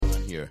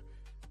here.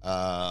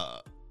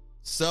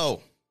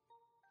 So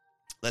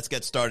let's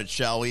get started,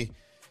 shall we?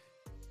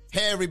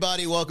 Hey,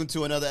 everybody. Welcome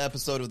to another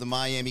episode of the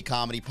Miami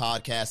Comedy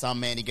Podcast. I'm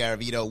Manny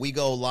Garavito. We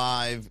go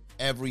live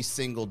every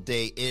single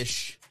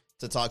day-ish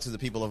to talk to the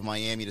people of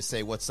Miami to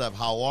say, what's up?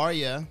 How are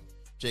you?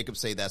 Jacob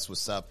say, that's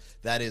what's up.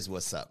 That is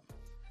what's up.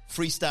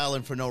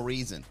 Freestyling for no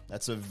reason.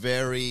 That's a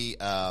very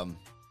fun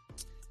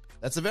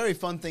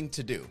thing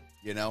to do,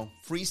 you know?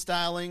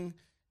 Freestyling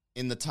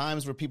in the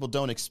times where people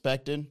don't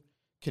expect it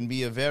can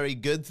be a very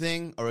good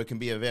thing or it can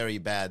be a very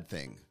bad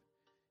thing.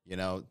 You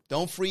know,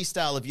 don't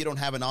freestyle if you don't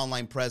have an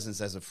online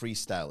presence as a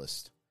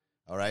freestylist,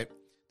 all right?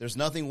 There's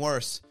nothing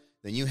worse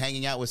than you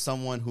hanging out with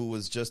someone who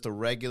was just a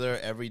regular,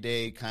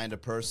 everyday kind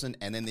of person,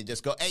 and then they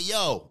just go, hey,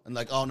 yo, and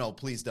like, oh, no,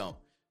 please don't.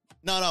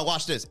 No,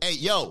 watch this. Hey,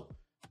 yo,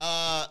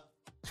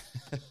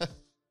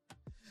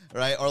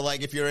 right? Or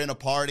like if you're in a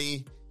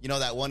party, you know,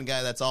 that one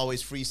guy that's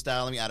always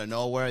freestyling out of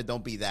nowhere,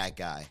 don't be that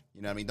guy.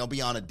 You know what I mean? Don't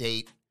be on a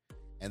date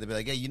and they'll be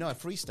like, hey, you know I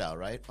freestyle,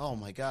 right? Oh,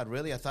 my God,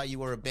 really? I thought you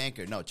were a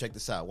banker. No, check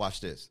this out.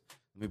 Watch this.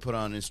 Let me put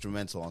on an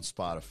instrumental on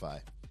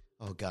Spotify.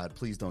 Oh, God,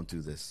 please don't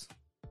do this.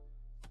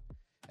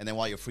 And then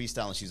while you're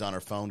freestyling, she's on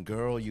her phone.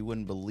 Girl, you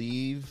wouldn't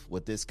believe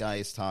what this guy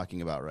is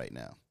talking about right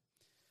now.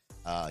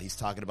 He's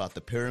talking about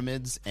the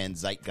pyramids and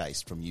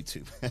Zeitgeist from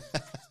YouTube.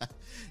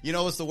 You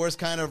know what's the worst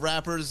kind of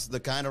rappers? The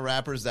kind of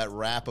rappers that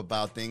rap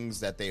about things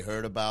that they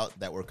heard about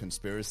that were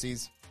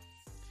conspiracies.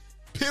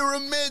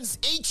 Pyramids,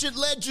 ancient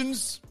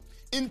legends,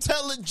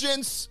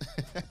 intelligence.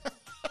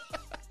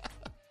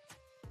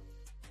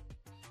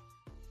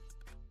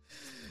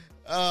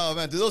 Oh,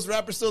 man, do those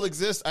rappers still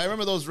exist? I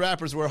remember those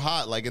rappers were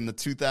hot, like in the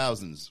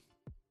 2000s.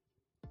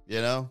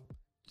 You know?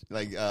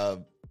 Like,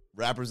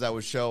 rappers that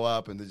would show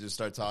up and they just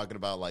start talking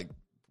about, like,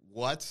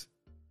 what?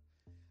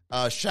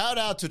 Shout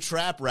out to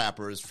trap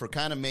rappers for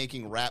kind of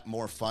making rap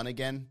more fun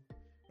again,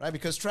 right?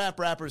 Because trap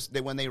rappers,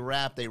 when they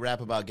rap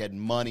about getting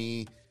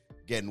money,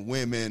 getting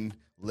women,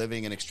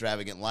 living an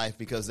extravagant life.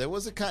 Because there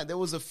was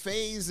a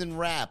phase in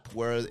rap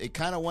where it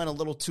kind of went a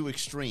little too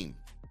extreme.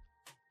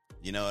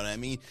 You know what I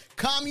mean?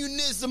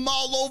 Communism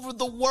all over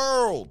the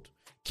world.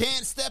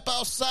 Can't step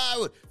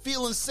outside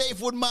feeling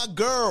safe with my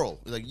girl.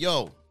 Like,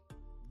 yo,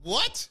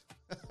 what?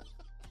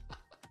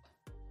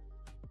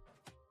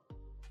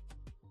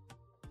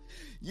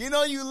 You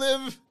know you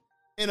live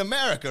in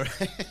America,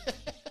 right?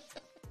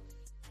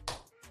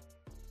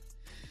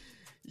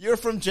 You're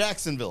from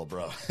Jacksonville,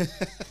 bro.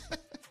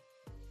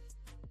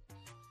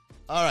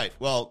 All right,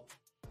 well,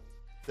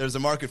 there's a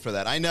market for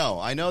that. I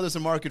know there's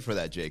a market for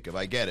that, Jacob.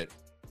 I get it.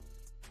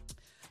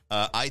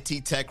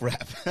 IT tech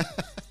rap.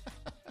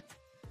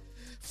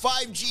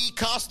 5G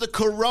cost the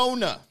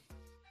corona.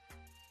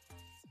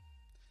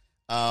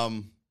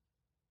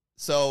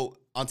 So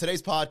on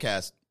today's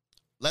podcast,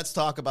 let's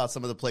talk about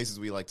some of the places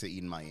we like to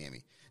eat in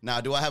Miami. Now,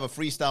 do I have a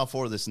freestyle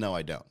for this? No,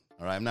 I don't.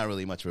 All right, I'm not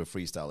really much of a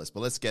freestylist, but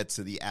let's get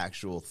to the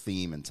actual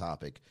theme and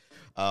topic.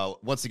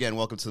 Once again,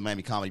 welcome to the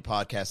Miami Comedy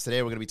Podcast.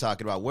 Today, we're going to be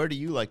talking about where do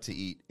you like to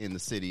eat in the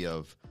city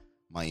of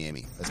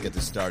Miami. Let's get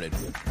this started.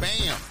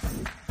 Bam!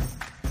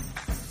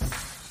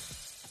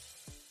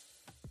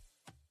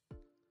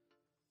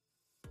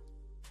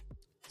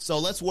 So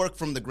let's work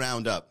from the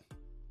ground up.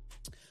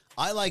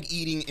 I like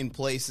eating in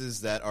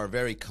places that are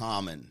very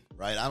common,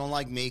 right? I don't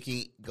like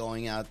making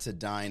going out to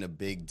dine a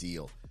big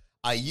deal.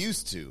 I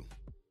used to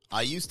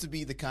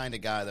be the kind of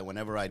guy that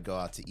whenever I'd go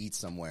out to eat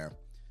somewhere,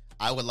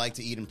 I would like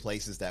to eat in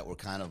places that were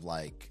kind of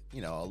like,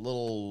 you know, a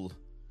little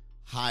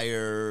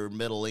higher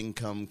middle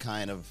income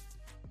kind of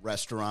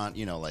restaurant,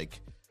 you know, like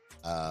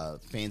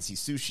fancy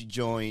sushi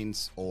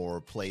joints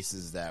or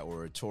places that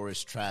were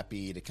tourist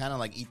trappy to kind of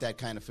like eat that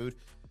kind of food.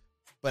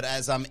 But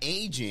as I'm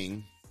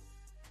aging,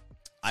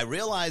 I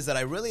realize that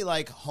I really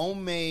like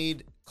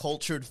homemade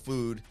cultured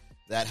food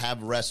that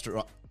have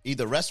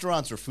either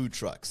restaurants or food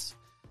trucks.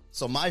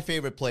 So my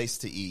favorite place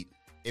to eat,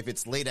 if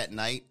it's late at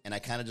night and I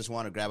kind of just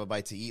want to grab a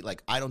bite to eat,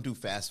 like I don't do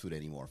fast food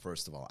anymore,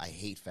 first of all. I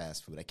hate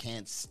fast food. I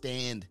can't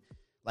stand,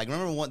 like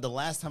remember the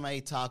last time I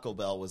ate Taco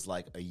Bell was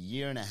like a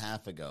year and a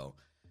half ago.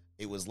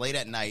 It was late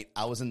at night.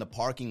 I was in the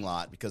parking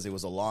lot because it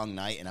was a long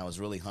night and I was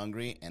really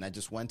hungry. And I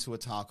just went to a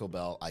Taco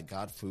Bell. I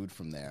got food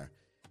from there.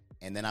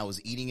 And then I was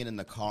eating it in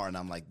the car, and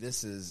I'm like,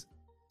 this is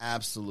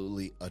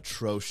absolutely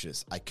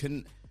atrocious.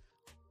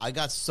 I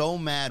got so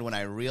mad when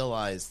I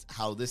realized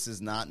how this is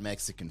not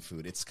Mexican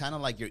food. It's kind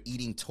of like you're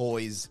eating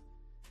toys,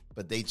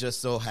 but they just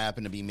so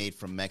happen to be made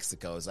from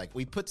Mexico. It's like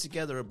we put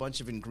together a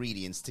bunch of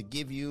ingredients to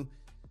give you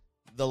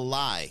the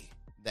lie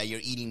that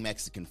you're eating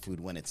Mexican food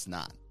when it's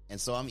not. And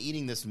so I'm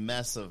eating this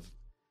mess of,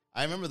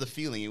 I remember the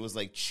feeling. It was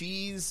like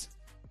cheese,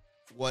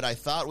 what I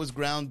thought was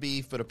ground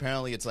beef, but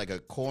apparently it's like a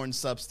corn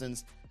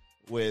substance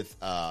with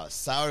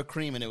sour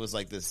cream, and it was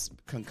like this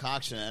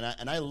concoction,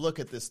 and I look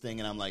at this thing,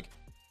 and I'm like,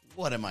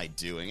 what am I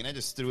doing? And I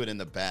just threw it in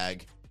the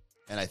bag,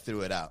 and I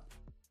threw it out.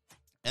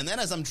 And then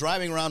as I'm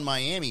driving around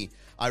Miami,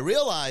 I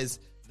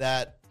realized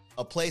that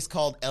a place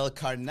called El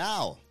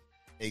Carnal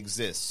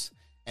exists,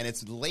 and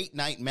it's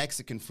late-night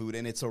Mexican food,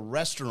 and it's a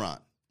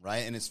restaurant, right?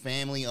 And it's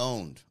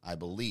family-owned, I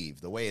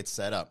believe, the way it's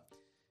set up.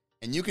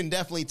 And you can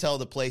definitely tell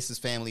the place is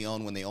family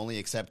owned when they only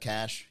accept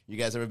cash. You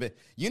guys ever been?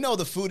 You know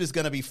the food is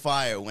going to be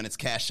fire when it's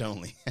cash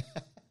only.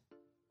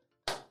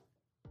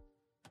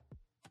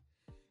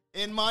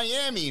 In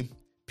Miami,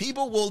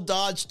 people will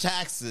dodge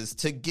taxes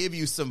to give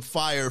you some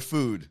fire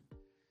food.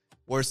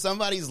 Where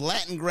somebody's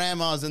Latin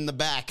grandma's in the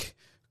back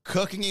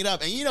cooking it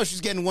up. And you know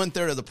she's getting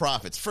 1/3 of the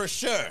profits, for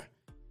sure.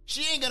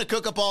 She ain't going to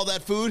cook up all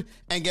that food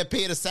and get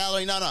paid a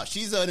salary. No.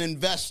 She's an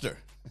investor.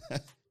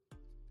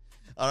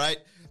 All right?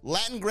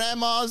 Latin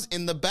grandmas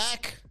in the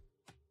back,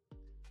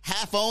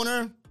 half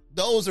owner,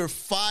 those are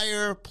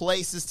fire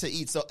places to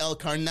eat. So El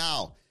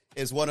Carnal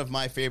is one of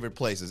my favorite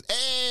places.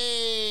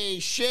 Hey,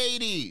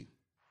 Shady.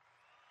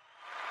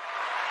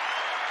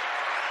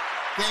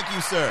 Thank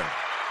you, sir.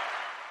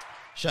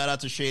 Shout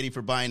out to Shady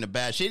for buying the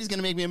badge. Shady's going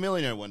to make me a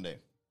millionaire one day.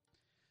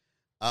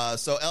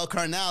 So El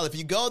Carnal, if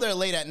you go there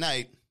late at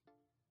night,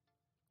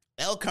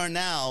 El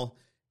Carnal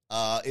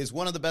is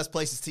one of the best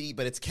places to eat,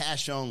 but it's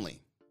cash only.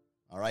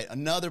 All right.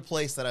 Another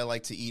place that I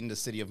like to eat in the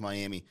city of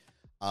Miami.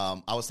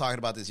 I was talking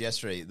about this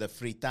yesterday. The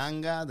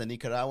fritanga, the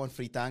Nicaraguan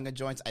fritanga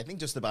joints. I think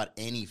just about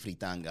any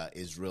fritanga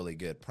is really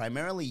good.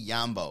 Primarily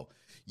Yambo.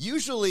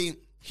 Usually,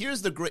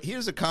 here's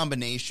a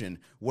combination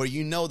where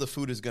you know the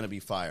food is going to be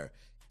fire.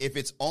 If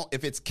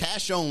it's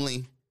cash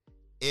only,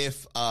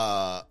 if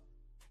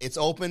it's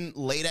open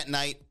late at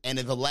night, and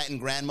if the Latin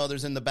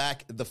grandmother's in the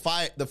back, the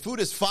food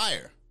is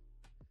fire.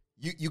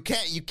 You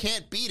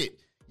can't beat it.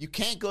 You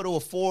can't go to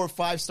a 4 or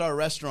 5 star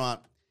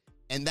restaurant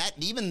and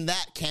even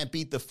that can't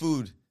beat the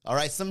food. All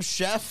right, some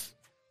chef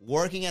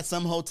working at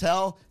some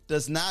hotel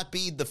does not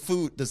beat the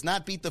food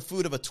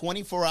of a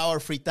 24-hour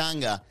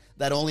fritanga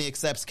that only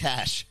accepts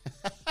cash.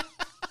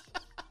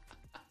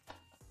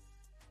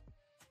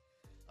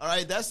 All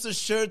right, that's the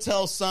sure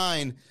tell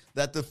sign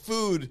that the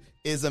food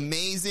is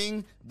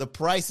amazing, the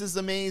price is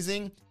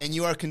amazing, and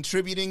you are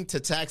contributing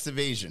to tax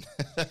evasion.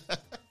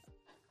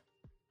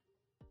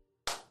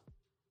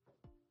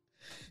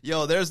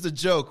 Yo, there's the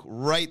joke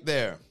right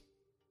there.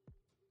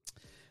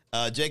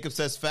 Jacob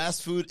says,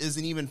 fast food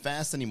isn't even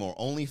fast anymore.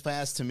 Only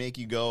fast to make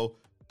you go,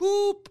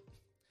 boop.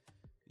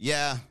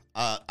 Yeah,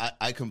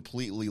 I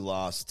completely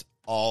lost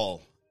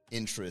all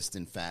interest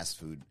in fast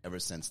food ever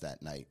since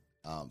that night.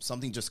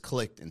 Something just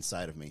clicked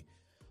inside of me.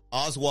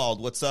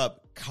 Oswald, what's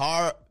up?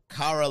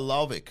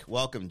 Karalovic,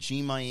 welcome.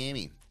 G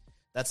Miami.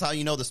 That's how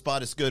you know the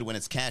spot is good, when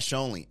it's cash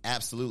only.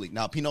 Absolutely.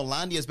 Now,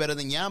 Pinolandia is better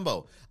than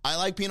Yambo. I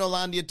like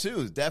Pinolandia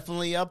too.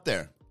 Definitely up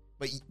there.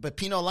 But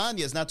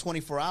Pinolandia is not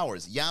 24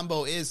 hours.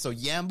 Yambo is, so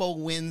Yambo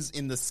wins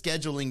in the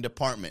scheduling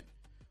department.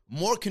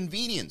 More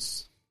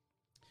convenience.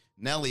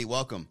 Nelly,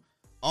 welcome.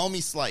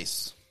 Almi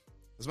Slice.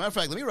 As a matter of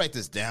fact, let me write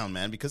this down,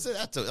 man, because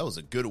that was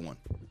a good one.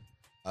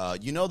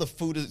 You know the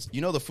food is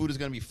going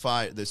to be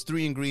fire. There's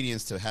 3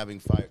 ingredients to having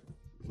fire.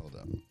 Hold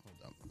up.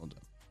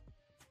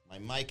 My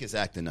mic is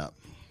acting up.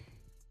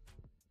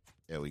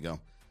 There we go.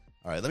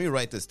 All right, let me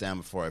write this down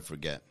before I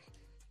forget.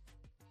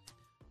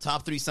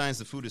 Top 3 signs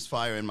the food is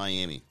fire in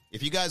Miami.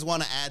 If you guys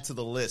want to add to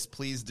the list,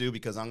 please do,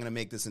 because I'm going to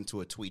make this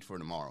into a tweet for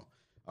tomorrow.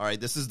 All right,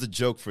 this is the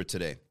joke for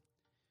today.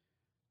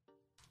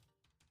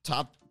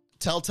 Top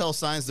telltale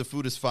signs the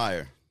food is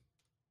fire.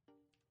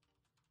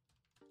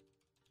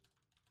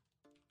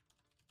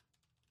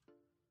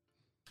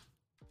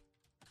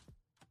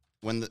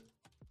 When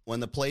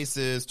the place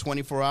is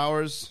 24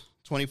 hours,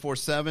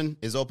 24/7,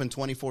 is open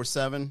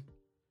 24/7.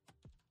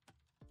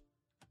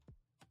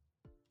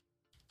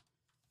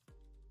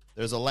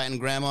 There's a Latin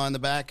grandma in the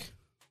back.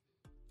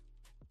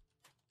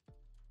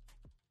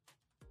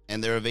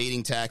 And they're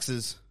evading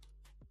taxes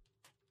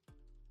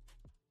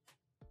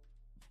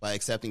by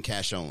accepting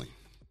cash only.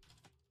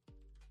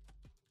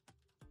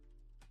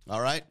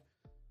 All right?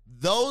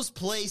 Those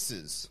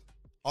places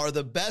are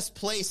the best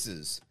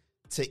places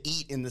to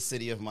eat in the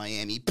city of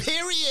Miami.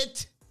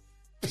 Period.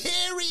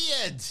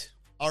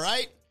 All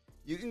right?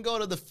 You can go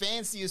to the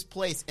fanciest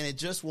place and it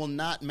just will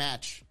not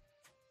match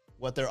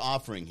what they're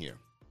offering here.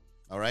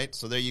 All right?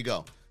 So there you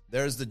go.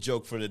 There's the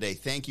joke for today.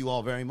 Thank you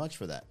all very much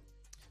for that.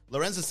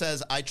 Lorenzo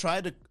says, I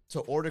tried to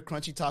order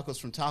crunchy tacos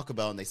from Taco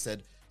Bell and they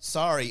said,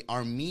 sorry,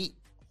 our meat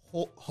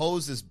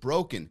hose is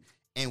broken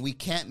and we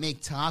can't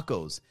make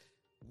tacos.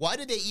 Why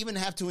did they even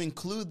have to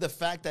include the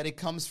fact that it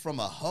comes from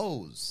a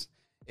hose?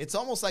 It's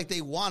almost like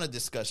they want to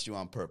disgust you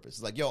on purpose.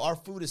 It's like, yo, our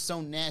food is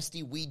so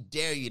nasty, we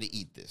dare you to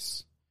eat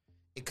this.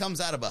 It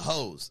comes out of a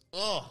hose.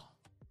 Ugh.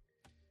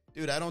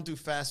 Dude, I don't do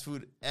fast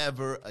food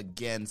ever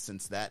again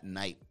since that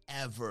night.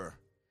 Ever.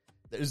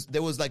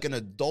 There was like an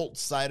adult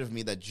side of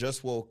me that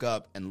just woke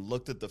up and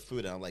looked at the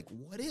food and I'm like,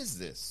 what is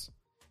this?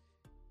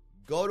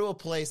 Go to a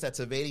place that's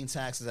evading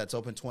taxes that's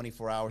open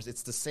 24 hours.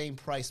 It's the same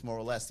price, more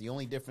or less. The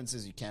only difference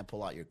is you can't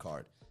pull out your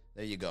card.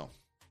 There you go.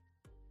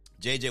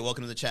 JJ,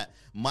 welcome to the chat.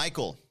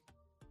 Michael,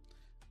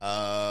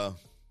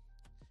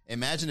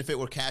 imagine if it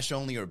were cash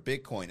only or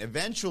Bitcoin.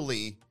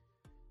 Eventually,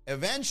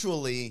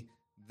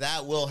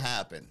 that will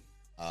happen,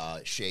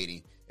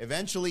 Shady.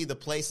 Eventually, the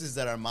places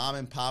that are mom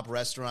and pop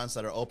restaurants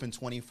that are open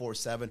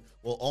 24/7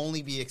 will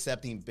only be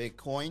accepting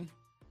Bitcoin,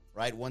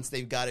 right? Once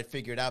they've got it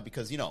figured out,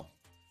 because,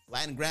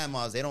 Latin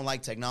grandmas, they don't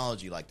like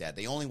technology like that.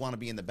 They only want to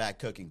be in the back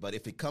cooking. But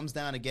if it comes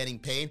down to getting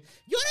paid,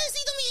 yo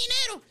necesito mi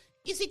dinero.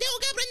 Y si tengo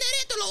que aprender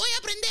esto, lo voy a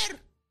aprender.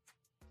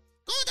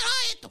 ¿Cómo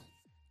trabaja esto?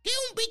 ¿Qué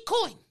es un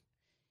Bitcoin?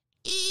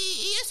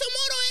 Y ese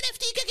mono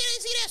NFT, ¿qué quiere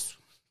decir eso?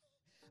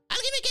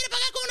 ¿Alguien me quiere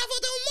pagar con una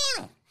foto de un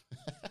mono?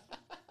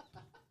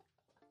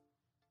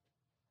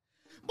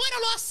 Bueno,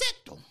 lo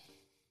acepto.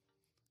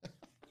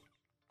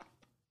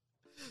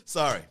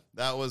 Sorry,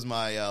 that was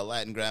my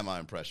Latin grandma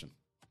impression.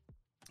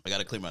 I got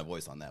to clear my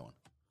voice on that one.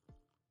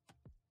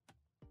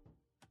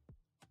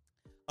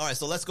 All right,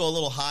 so let's go a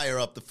little higher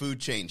up the food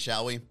chain,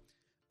 shall we?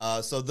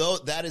 So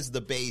that is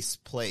the base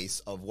place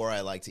of where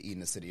I like to eat in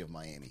the city of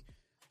Miami.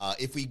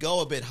 If we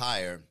go a bit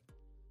higher,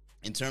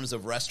 in terms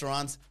of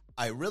restaurants,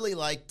 I really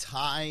like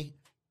Thai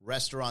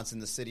restaurants in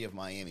the city of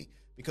Miami.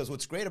 Because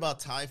what's great about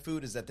Thai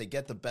food is that they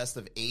get the best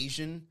of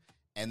Asian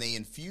and they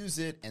infuse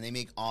it and they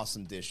make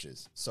awesome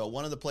dishes. So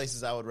one of the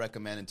places I would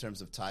recommend in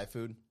terms of Thai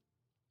food,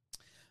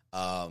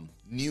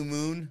 New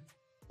Moon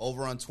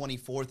over on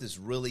 24th is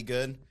really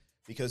good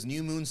because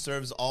New Moon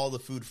serves all the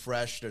food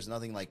fresh. There's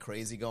nothing like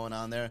crazy going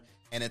on there.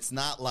 And it's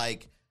not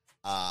like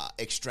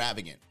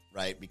extravagant,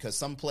 right? Because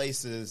some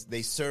places,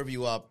 they serve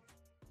you up.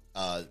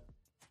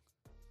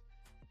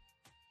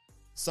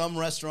 Some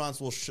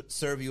restaurants will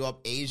serve you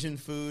up Asian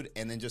food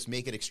and then just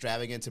make it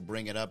extravagant to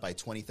bring it up by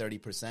 20,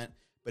 30%.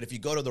 But if you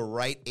go to the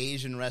right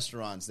Asian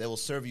restaurants, they will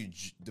serve you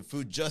the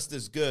food just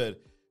as good,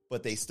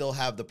 but they still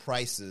have the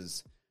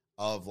prices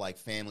of like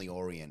family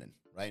oriented,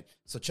 right?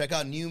 So check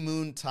out New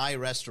Moon Thai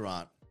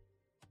Restaurant,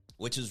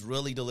 which is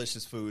really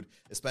delicious food,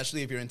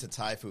 especially if you're into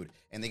Thai food.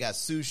 And they got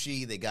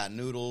sushi, they got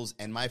noodles,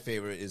 and my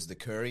favorite is the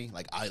curry.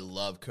 Like I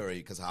love curry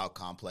because of how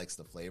complex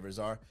the flavors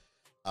are.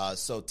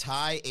 So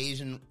Thai,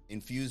 Asian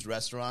infused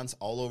restaurants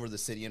all over the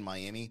city in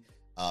Miami.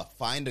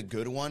 Find a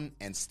good one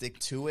and stick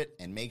to it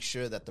and make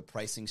sure that the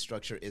pricing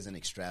structure isn't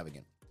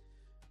extravagant.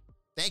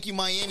 Thank you,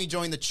 Miami.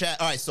 Join the chat.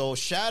 All right, so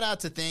shout out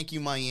to Thank You,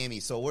 Miami.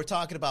 So we're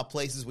talking about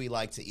places we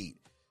like to eat.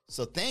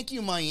 So Thank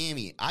You,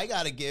 Miami. I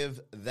got to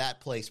give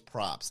that place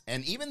props.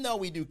 And even though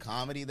we do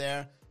comedy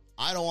there,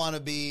 I don't want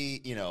to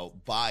be,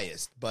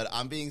 biased, but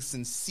I'm being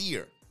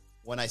sincere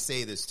when I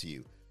say this to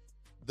you.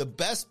 The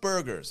best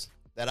burgers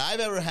that I've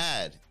ever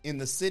had in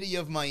the city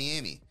of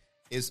Miami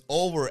is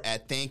over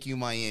at Thank You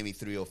Miami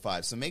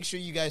 305. So make sure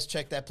you guys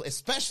check that place,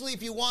 especially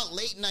if you want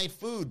late night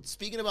food.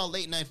 Speaking about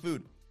late night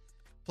food,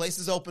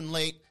 places open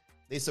late,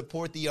 they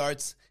support the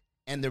arts,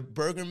 and their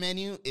burger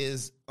menu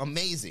is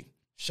amazing.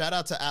 Shout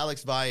out to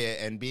Alex Valle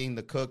and being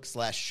the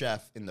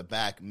cook/chef in the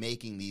back,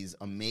 making these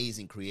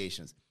amazing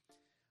creations.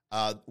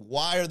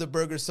 Why are the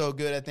burgers so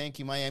good at Thank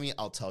You Miami?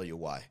 I'll tell you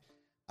why.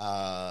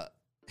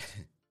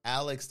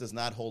 Alex does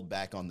not hold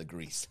back on the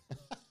grease.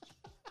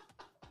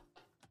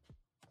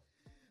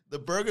 The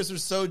burgers are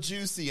so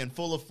juicy and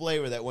full of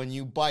flavor that when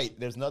you bite,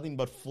 there's nothing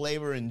but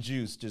flavor and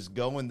juice just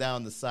going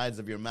down the sides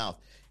of your mouth.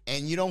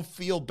 And you don't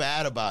feel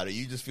bad about it.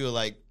 You just feel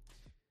like,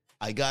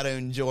 I got to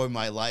enjoy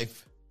my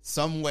life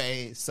some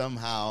way,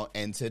 somehow.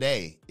 And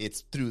today,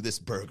 it's through this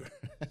burger.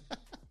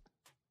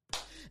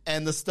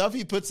 And the stuff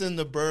he puts in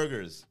the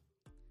burgers,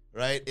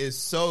 right, is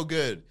so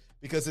good.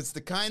 Because it's the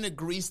kind of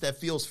grease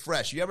that feels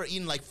fresh. You ever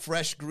eaten like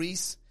fresh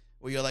grease?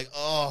 Where you're like,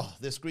 oh,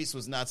 this grease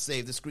was not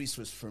saved. This grease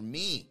was for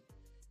me.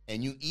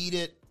 And you eat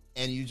it,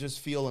 and you just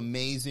feel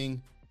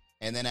amazing.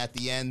 And then at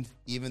the end,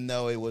 even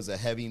though it was a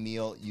heavy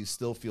meal, you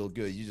still feel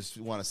good. You just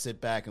want to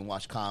sit back and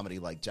watch comedy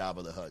like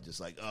Jabba the Hutt. Just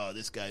like, oh,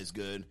 this guy's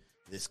good,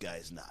 this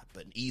guy's not.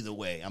 But either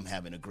way, I'm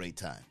having a great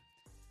time.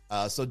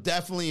 So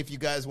definitely, if you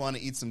guys want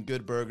to eat some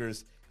good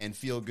burgers and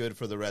feel good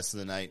for the rest of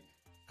the night,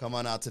 come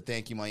on out to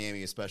Thank You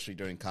Miami, especially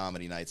during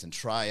comedy nights, and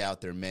try out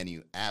their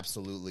menu.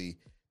 Absolutely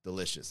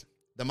delicious.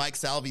 The Mike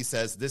Salvi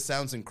says, this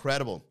sounds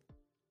incredible.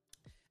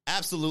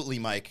 Absolutely,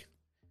 Mike.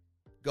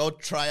 Go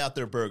try out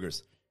their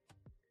burgers.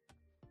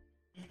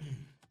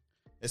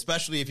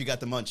 Especially if you got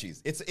the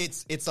munchies.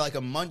 It's like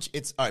a munch.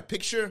 It's all right,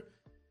 picture,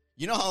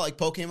 you know how like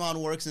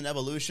Pokemon works in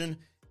evolution?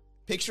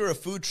 Picture a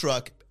food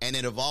truck and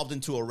it evolved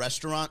into a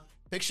restaurant.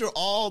 Picture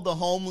all the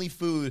homely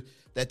food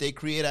that they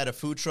create at a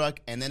food truck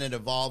and then it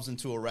evolves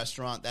into a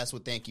restaurant. That's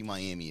what Thank You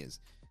Miami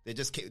is. They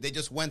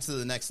just went to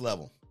the next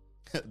level.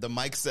 The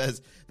Mike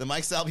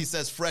Salvi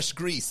says, fresh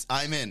grease.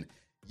 I'm in.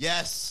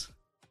 Yes,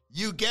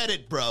 you get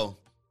it, bro.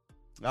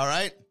 All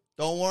right?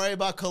 Don't worry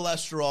about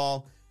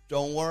cholesterol.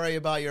 Don't worry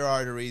about your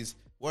arteries.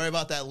 Worry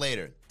about that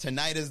later.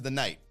 Tonight is the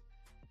night.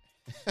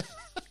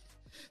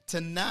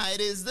 Tonight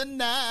is the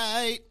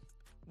night.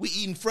 We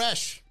eating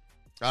fresh.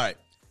 All right.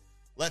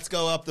 Let's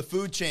go up the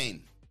food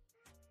chain.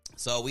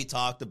 So we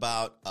talked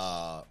about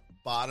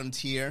bottom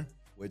tier,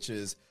 which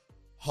is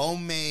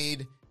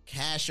homemade,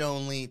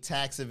 cash-only,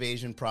 tax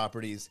evasion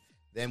properties.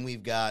 Then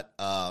we've got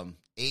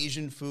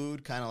Asian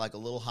food, kind of like a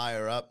little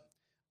higher up.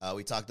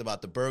 We talked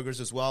about the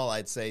burgers as well.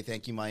 I'd say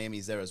Thank You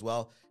Miami's there as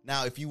well.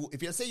 Now, if you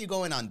say you're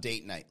going on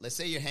date night, let's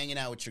say you're hanging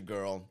out with your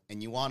girl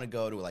and you want to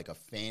go to like a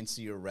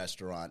fancier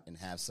restaurant and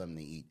have something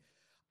to eat.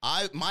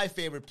 My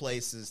favorite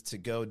places to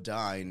go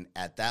dine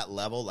at that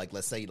level, like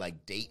let's say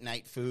like date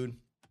night food.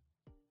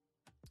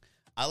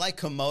 I like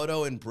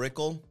Komodo and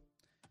Brickell.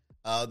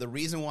 The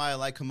reason why I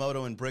like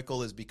Komodo and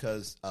Brickell is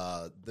because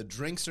the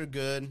drinks are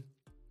good,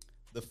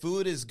 the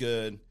food is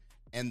good,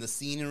 and the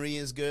scenery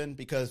is good.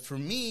 Because for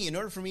me, in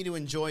order for me to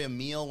enjoy a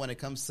meal when it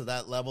comes to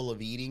that level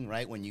of eating,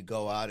 right, when you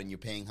go out and you're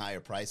paying higher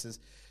prices,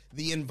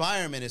 the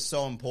environment is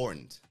so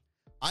important.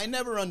 I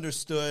never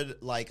understood,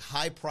 like,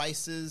 high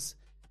prices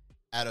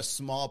at a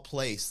small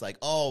place. Like,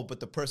 oh, but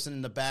the person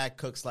in the back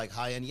cooks, like,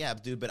 high-end. Yeah,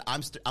 dude, but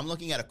I'm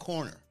looking at a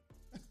corner.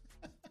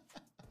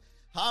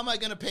 How am I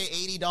going to pay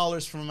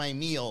 $80 for my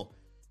meal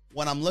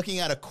when I'm looking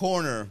at a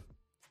corner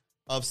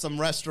of some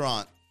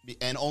restaurant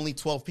and only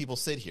 12 people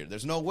sit here?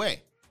 There's no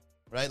way,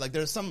 right? Like,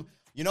 there's some,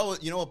 you know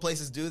what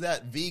places do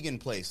that? Vegan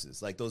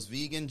places, like those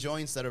vegan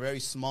joints that are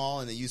very small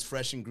and they use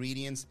fresh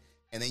ingredients,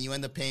 and then you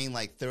end up paying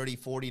like $30,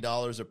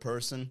 $40 a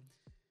person,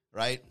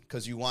 right?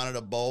 Because you wanted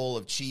a bowl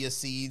of chia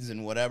seeds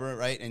and whatever,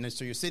 right? And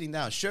so you're sitting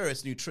down. Sure,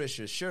 it's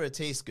nutritious. Sure, it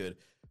tastes good.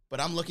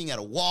 But I'm looking at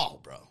a wall,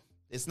 bro.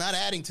 It's not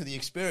adding to the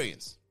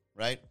experience,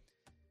 right?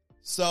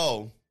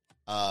 So,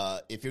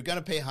 if you're going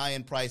to pay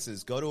high-end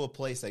prices, go to a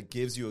place that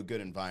gives you a good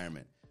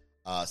environment.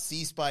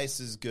 Sea Spice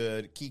is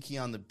good. Kiki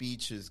on the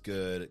Beach is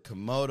good.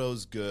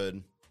 Komodo's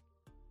good.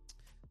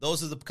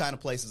 Those are the kind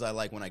of places I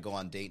like when I go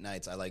on date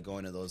nights. I like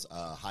going to those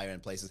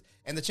higher-end places.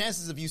 And the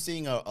chances of you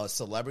seeing a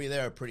celebrity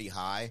there are pretty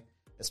high,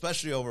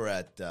 especially over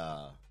at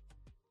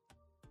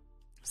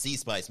Sea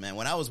Spice, man.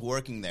 When I was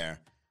working there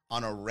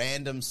on a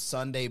random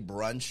Sunday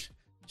brunch,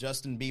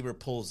 Justin Bieber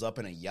pulls up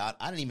in a yacht.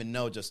 I didn't even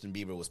know Justin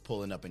Bieber was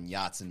pulling up in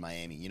yachts in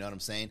Miami. You know what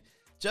I'm saying?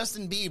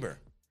 Justin Bieber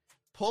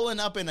pulling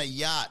up in a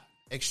yacht.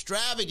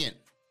 Extravagant.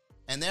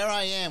 And there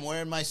I am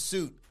wearing my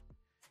suit,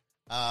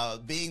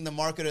 being the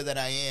marketer that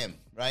I am,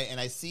 right?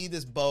 And I see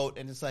this boat,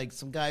 and it's like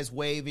some guy's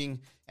waving,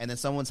 and then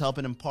someone's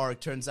helping him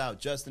park. Turns out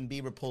Justin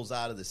Bieber pulls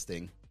out of this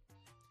thing.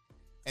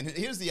 And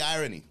here's the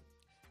irony.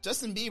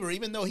 Justin Bieber,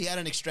 even though he had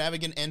an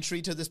extravagant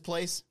entry to this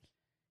place,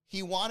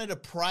 he wanted a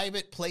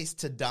private place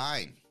to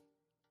dine.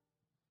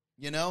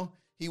 You know,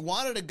 he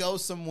wanted to go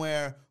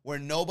somewhere where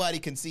nobody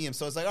can see him.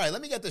 So it's like, all right,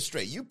 let me get this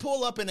straight. You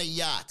pull up in a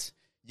yacht,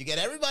 you get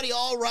everybody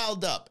all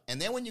riled up,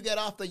 and then when you get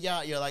off the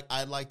yacht, you're like,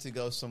 I'd like to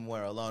go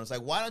somewhere alone. It's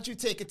like, why don't you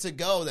take it to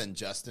go then,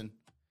 Justin?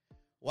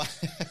 Why?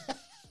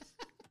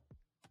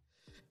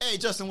 Hey,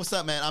 Justin, what's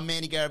up, man? I'm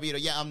Manny Garavito.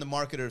 Yeah, I'm the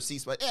marketer of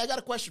C-Spice. Hey, I got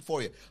a question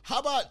for you. How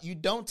about you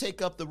don't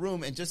take up the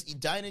room and just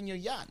dine in your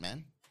yacht,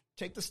 man?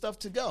 Take the stuff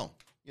to go.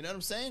 You know what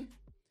I'm saying?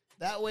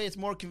 That way it's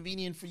more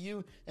convenient for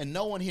you, and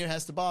no one here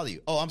has to bother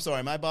you. Oh, I'm sorry.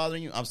 Am I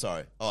bothering you? I'm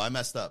sorry. Oh, I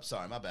messed up.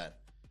 Sorry, my bad.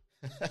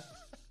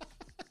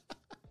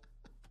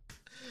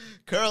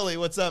 Curly,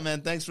 what's up,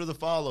 man? Thanks for the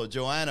follow.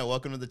 Joanna,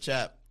 welcome to the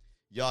chat.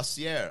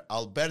 Yassier,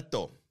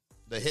 Alberto,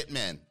 the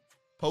Hitman,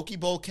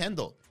 Pokeball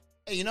Kendall.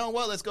 Hey, you know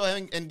what? Let's go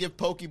ahead and give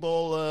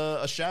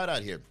Pokeball a shout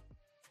out here.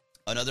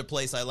 Another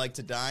place I like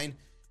to dine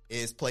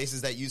is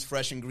places that use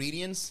fresh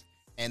ingredients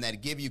and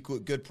that give you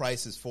good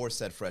prices for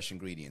said fresh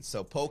ingredients.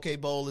 So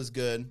Pokeball is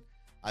good.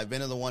 I've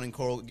been to the one in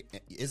Coral.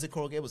 Is it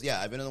Coral Gables? Yeah,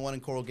 I've been to the one in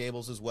Coral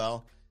Gables as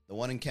well. The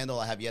one in Kendall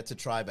I have yet to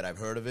try, but I've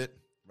heard of it.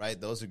 Right,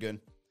 those are good.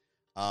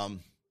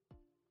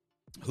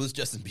 Who's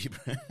Justin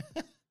Bieber?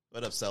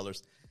 What up,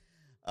 sellers?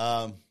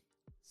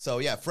 So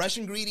yeah, fresh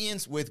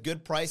ingredients with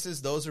good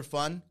prices. Those are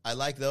fun. I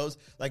like those.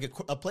 Like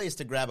a place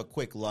to grab a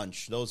quick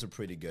lunch. Those are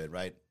pretty good,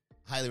 right?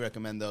 Highly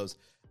recommend those,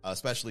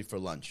 especially for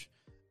lunch.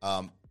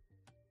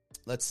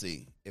 Let's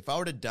see. If I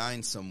were to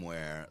dine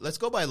somewhere, let's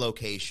go by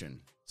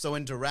location. So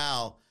in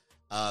Doral,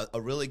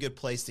 a really good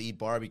place to eat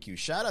barbecue.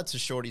 Shout out to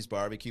Shorty's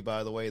Barbecue,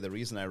 by the way. The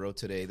reason I wrote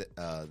today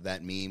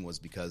that meme was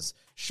because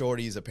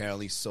Shorty's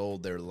apparently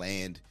sold their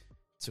land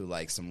to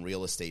like some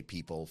real estate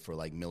people for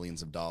like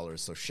millions of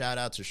dollars. So shout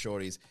out to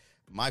Shorty's.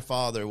 My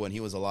father, when he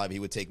was alive, he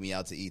would take me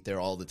out to eat there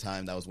all the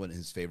time. That was one of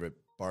his favorite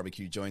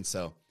barbecue joints.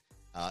 So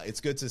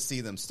it's good to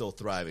see them still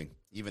thriving,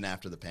 even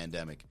after the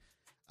pandemic.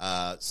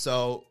 But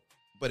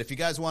if you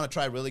guys want to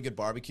try really good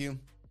barbecue,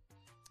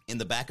 in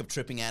the back of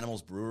Tripping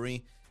Animals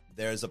Brewery,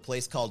 there's a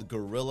place called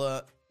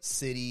Gorilla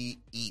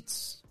City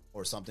Eats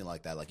or something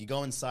like that. Like you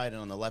go inside,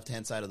 and on the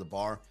left-hand side of the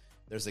bar,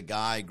 there's a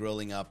guy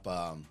grilling up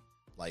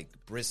like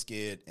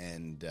brisket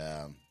and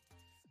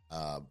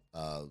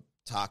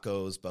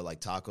tacos, but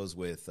like tacos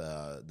with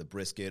the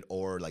brisket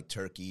or like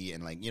turkey.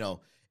 And like, you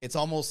know, it's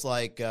almost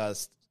like kind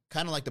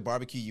of like the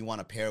barbecue you want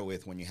to pair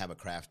with when you have a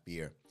craft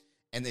beer.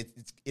 And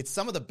it's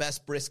some of the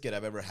best brisket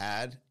I've ever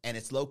had, and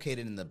it's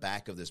located in the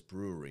back of this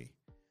brewery.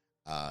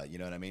 You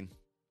know what I mean?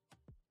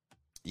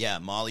 Yeah,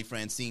 Molly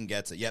Francine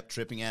gets it. Yep,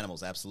 Tripping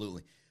Animals,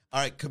 absolutely. All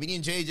right,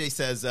 comedian JJ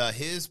says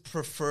his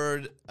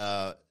preferred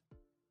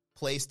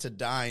place to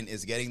dine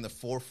is getting the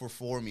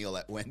 4-for-4 meal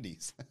at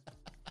Wendy's.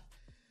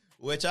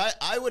 Which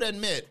I would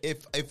admit,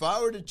 if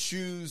I were to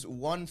choose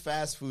one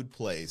fast food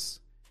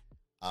place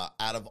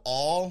out of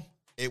all,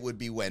 it would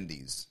be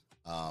Wendy's.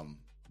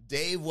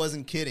 Dave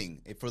wasn't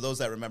kidding. For those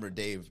that remember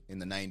Dave in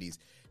the 90s,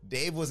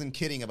 Dave wasn't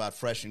kidding about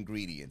fresh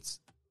ingredients.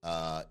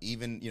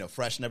 Even,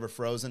 fresh, never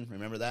frozen.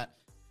 Remember that?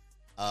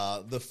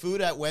 The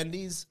food at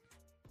Wendy's,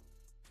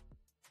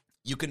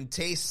 you can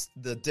taste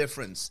the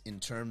difference in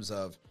terms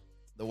of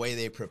the way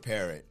they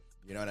prepare it.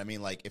 You know what I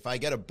mean? Like, if I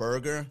get a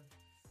burger,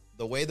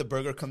 the way the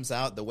burger comes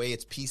out, the way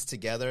it's pieced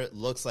together, it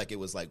looks like it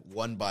was like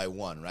one by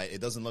one, right?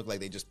 It doesn't look like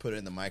they just put it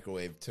in the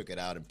microwave, took it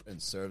out,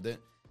 and served it.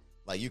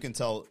 Like, you can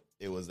tell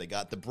it was, they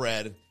got the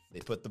bread,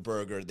 they put the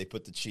burger, they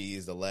put the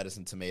cheese, the lettuce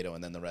and tomato,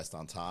 and then the rest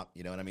on top.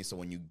 You know what I mean? So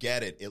when you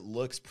get it, it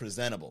looks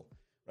presentable,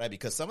 right?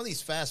 Because some of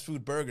these fast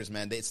food burgers,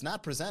 man, it's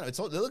not presentable.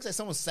 It looks like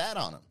someone sat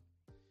on them.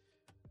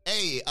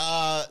 Hey,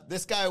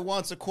 this guy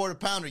wants a quarter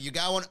pounder. You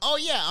got one? Oh,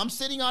 yeah, I'm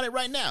sitting on it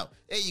right now.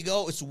 There you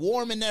go. It's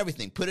warm and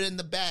everything. Put it in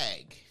the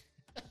bag.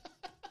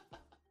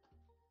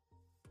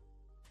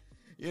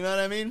 You know what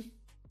I mean?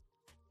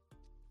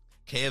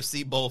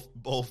 KFC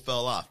bowl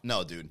fell off.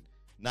 No, dude,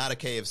 not a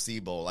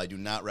KFC bowl. I do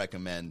not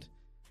recommend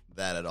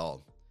that at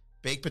all.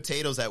 Baked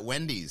potatoes at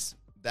Wendy's.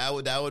 That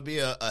would be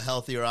a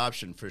healthier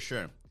option for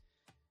sure.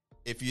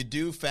 If you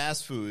do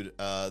fast food,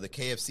 the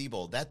KFC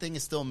bowl, that thing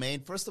is still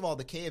made. First of all,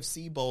 the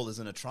KFC bowl is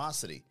an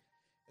atrocity.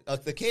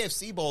 The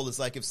KFC bowl is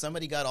like if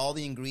somebody got all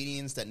the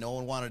ingredients that no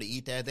one wanted to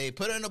eat that day,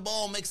 put it in a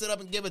bowl, mix it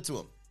up, and give it to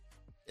them.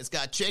 It's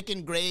got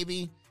chicken,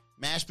 gravy,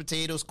 mashed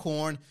potatoes,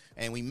 corn,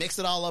 and we mix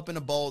it all up in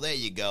a bowl. There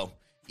you go.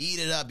 Eat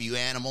it up, you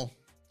animal.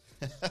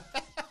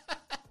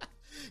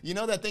 You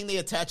know that thing they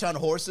attach on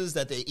horses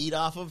that they eat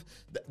off of?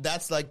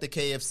 That's like the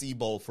KFC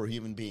bowl for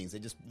human beings. They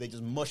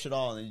just mush it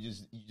all, and you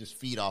just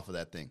feed off of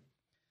that thing.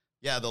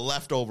 Yeah, the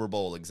leftover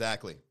bowl,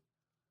 exactly.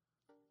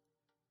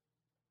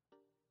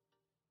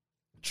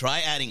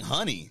 Try adding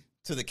honey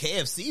to the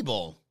KFC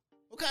bowl.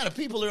 What kind of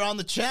people are on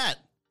the chat?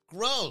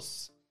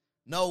 Gross.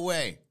 No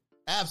way.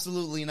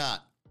 Absolutely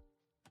not.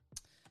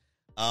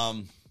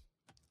 All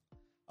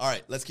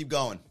right, let's keep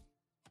going.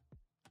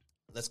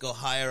 Let's go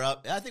higher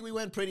up. I think we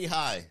went pretty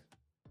high.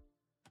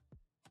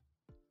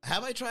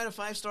 Have I tried a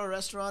 5-star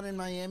restaurant in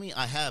Miami?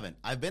 I haven't.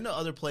 I've been to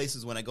other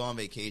places when I go on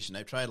vacation.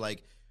 I've tried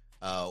like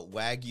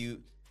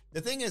Wagyu. The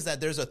thing is that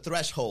there's a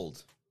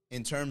threshold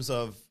in terms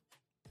of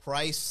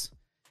price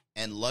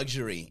and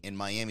luxury in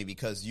Miami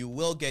because you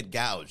will get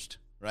gouged,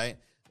 right?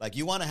 Like,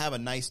 you want to have a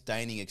nice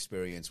dining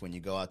experience when you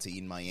go out to eat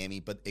in Miami,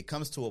 but it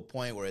comes to a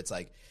point where it's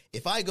like,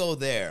 if I go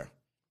there,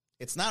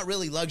 it's not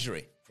really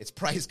luxury. It's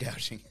price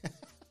gouging.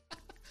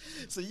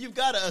 So you've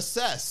got to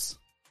assess,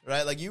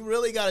 right? Like, you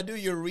really got to do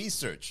your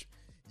research.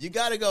 You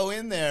got to go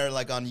in there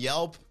like on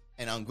Yelp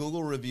and on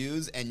Google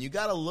reviews, and you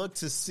got to look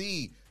to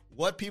see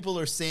what people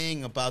are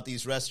saying about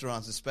these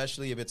restaurants,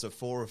 especially if it's a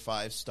 4 or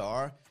 5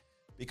 star,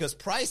 because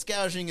price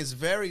gouging is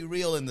very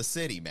real in the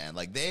city, man.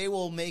 Like, they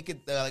will make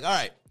it, they're like, all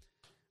right,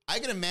 I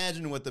can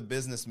imagine what the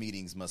business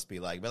meetings must be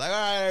like. But like, all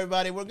right,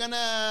 everybody, we're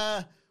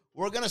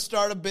gonna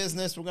start a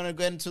business. We're gonna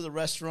get into the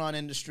restaurant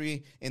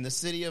industry in the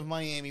city of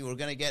Miami. We're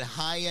gonna get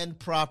high-end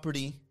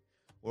property.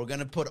 We're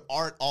gonna put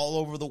art all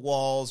over the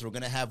walls. We're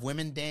gonna have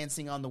women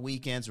dancing on the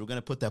weekends. We're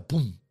gonna put that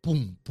boom,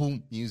 boom,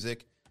 boom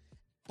music.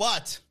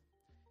 But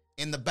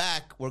in the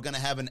back, we're gonna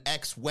have an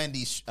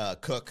ex-Wendy's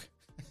cook,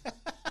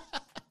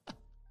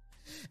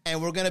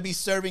 and we're gonna be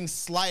serving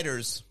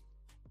sliders,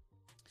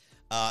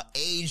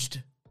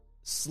 aged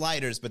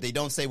sliders, but they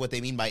don't say what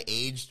they mean by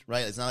aged,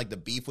 right? It's not like the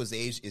beef was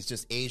aged. It's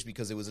just aged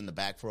because it was in the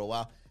back for a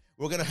while.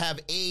 We're going to have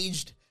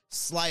aged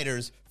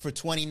sliders for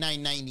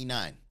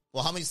 $29.99.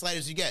 Well, how many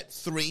sliders do you get?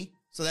 3.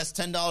 So that's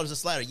 $10 a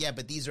slider. Yeah,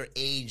 but these are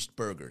aged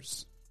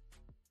burgers.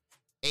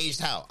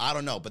 Aged how? I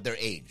don't know, but they're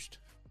aged.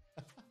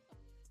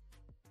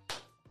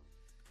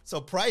 So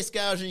price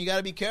gouging, you got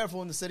to be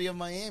careful in the city of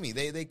Miami.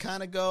 They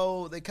kind of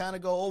go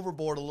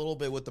overboard a little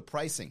bit with the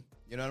pricing.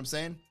 You know what I'm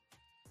saying?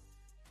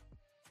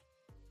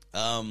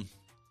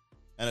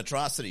 An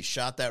atrocity.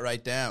 Shot that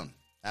right down.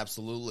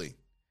 Absolutely.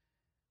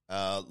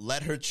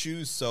 Let her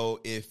choose. So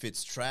if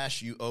it's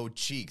trash, you owe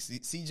cheeks.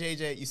 See,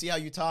 JJ, you see how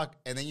you talk,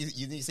 and then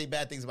you say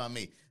bad things about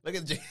me. Look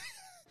at JJ.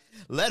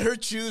 Let her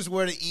choose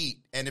where to eat,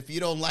 and if you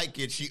don't like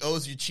it, she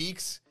owes you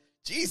cheeks.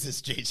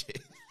 Jesus,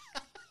 JJ.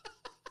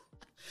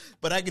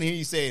 But I can hear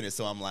you saying it,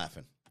 so I'm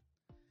laughing.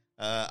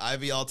 I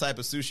eat all type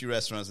of sushi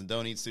restaurants and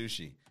don't eat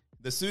sushi.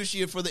 The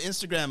sushi are for the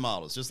Instagram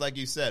models, just like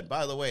you said.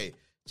 By the way,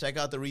 check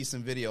out the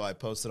recent video I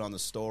posted on the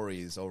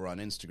stories over on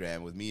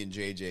Instagram with me and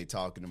JJ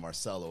talking to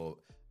Marcelo,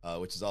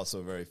 which is also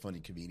a very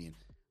funny comedian,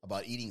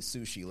 about eating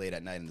sushi late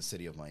at night in the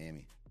city of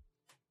Miami.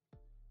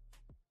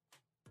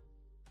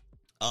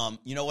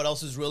 You know what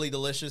else is really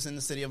delicious in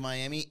the city of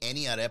Miami?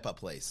 Any arepa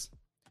place.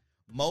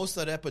 Most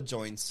arepa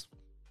joints,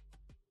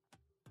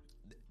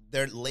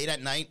 they're late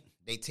at night.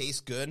 They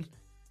taste good,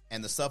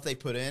 and the stuff they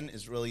put in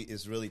is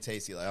really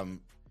tasty.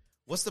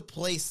 What's the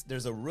place?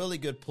 There's a really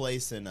good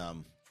place in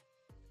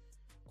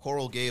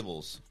Coral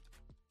Gables.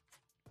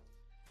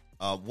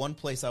 One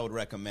place I would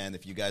recommend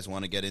if you guys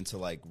want to get into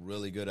like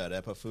really good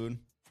arepa food.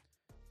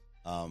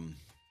 Let me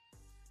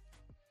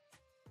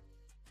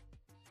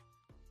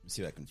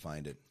see if I can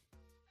find it.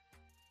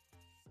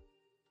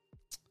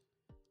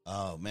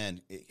 Oh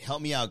man,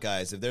 help me out,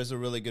 guys. If there's a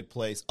really good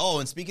place. Oh,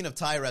 and speaking of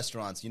Thai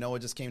restaurants, you know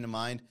what just came to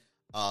mind?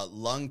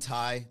 Lung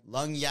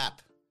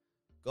Yap.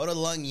 Go to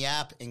Lung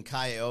Yap in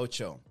Calle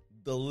Ocho.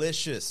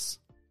 Delicious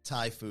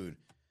Thai food.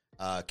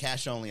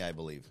 Cash only, I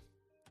believe.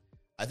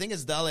 I think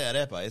it's Dale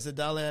Arepa. Is it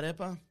Dale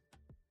Arepa?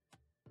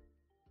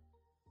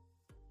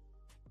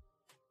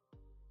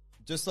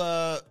 Just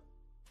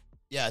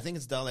yeah, I think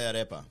it's Dale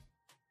Arepa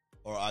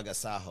or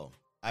Agasajo.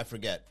 I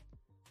forget.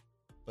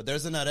 But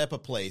there's an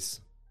arepa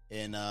place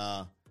in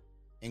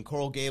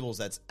Coral Gables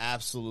that's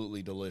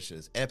absolutely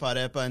delicious. Epa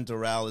Arepa in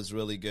Doral is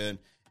really good.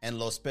 And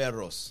Los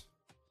Perros,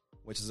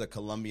 which is a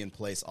Colombian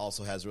place,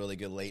 also has really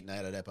good late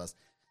night arepas.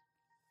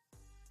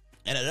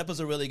 And arepas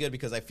are really good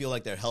because I feel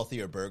like they're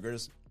healthier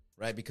burgers,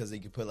 right? Because you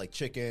can put like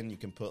chicken, you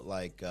can put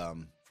like, I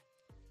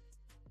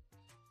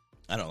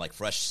don't know, like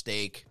fresh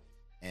steak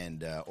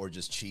and or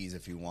just cheese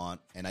if you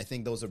want. And I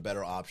think those are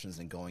better options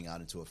than going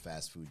out into a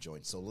fast food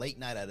joint. So late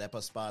night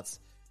arepa spots,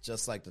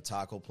 just like the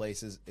taco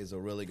places, is a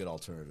really good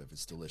alternative.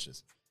 It's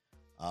delicious.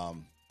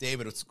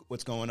 David,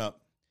 what's going up?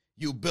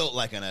 You built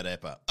like an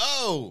arepa.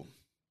 Oh,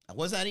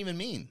 what does that even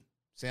mean?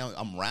 Say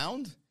I'm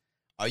round?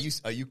 Are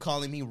you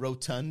calling me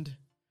rotund?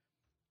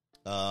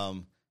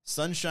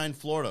 Sunshine,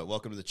 Florida.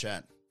 Welcome to the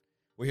chat.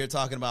 We're here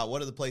talking about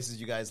what are the places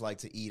you guys like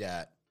to eat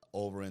at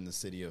over in the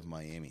city of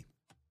Miami.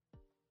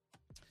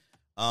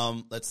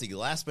 Let's see.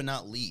 Last but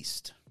not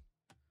least,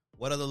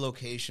 what other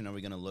location are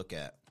we going to look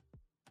at?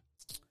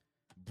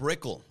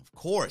 Brickell, of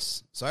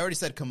course. So I already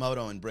said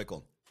Komodo and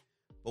Brickell.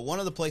 But one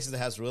of the places that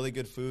has really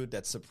good food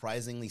that's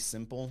surprisingly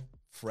simple,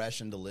 fresh,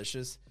 and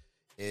delicious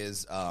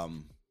is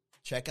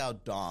check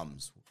out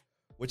Dom's,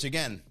 which,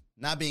 again,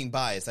 not being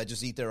biased, I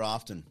just eat there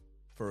often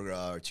for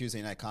our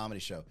Tuesday night comedy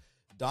show.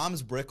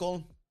 Dom's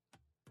Brickell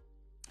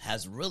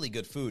has really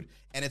good food,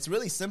 and it's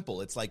really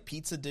simple. It's like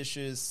pizza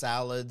dishes,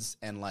 salads,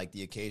 and like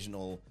the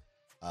occasional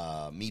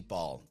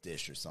meatball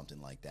dish or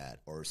something like that,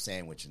 or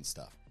sandwich and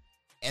stuff.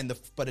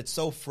 But it's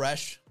so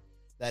fresh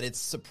that it's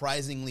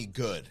surprisingly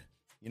good.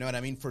 You know what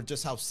I mean? For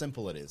just how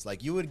simple it is.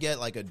 Like, you would get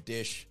like a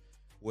dish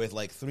with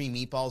like 3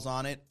 meatballs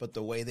on it, but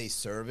the way they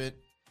serve it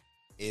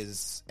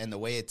is, and the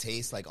way it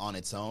tastes like on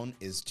its own,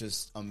 is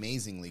just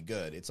amazingly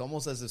good. It's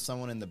almost as if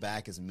someone in the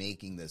back is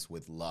making this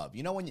with love.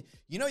 You know, when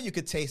you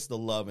could taste the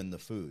love in the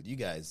food. You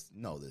guys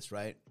know this,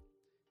 right?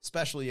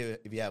 Especially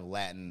if you have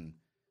Latin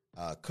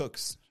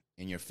cooks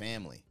in your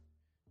family.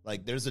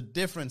 Like, there's a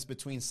difference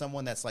between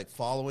someone that's like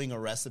following a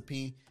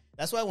recipe.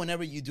 That's why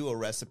whenever you do a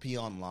recipe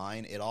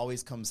online, it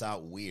always comes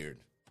out weird,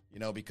 you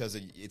know, because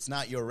it's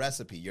not your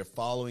recipe. You're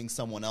following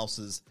someone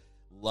else's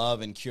love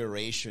and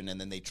curation, and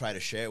then they try to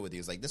share it with you.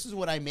 It's like, this is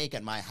what I make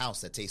at my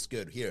house that tastes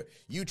good. Here,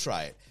 you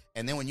try it.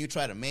 And then when you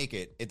try to make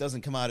it, it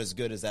doesn't come out as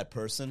good as that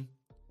person.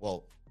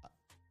 Well,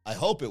 I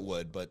hope it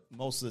would, but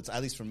most of the time,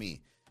 at least for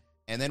me.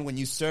 And then when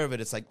you serve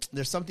it, it's like,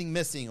 there's something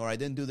missing, or I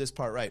didn't do this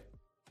part right.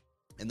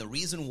 And the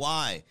reason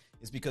why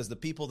is because the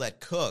people that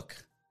cook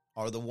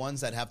are the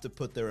ones that have to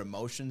put their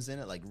emotions in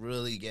it, like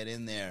really get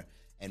in there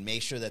and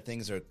make sure that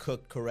things are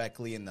cooked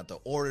correctly and that the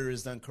order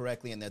is done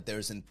correctly and that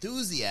there's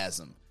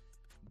enthusiasm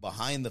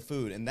behind the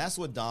food. And that's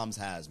what Dom's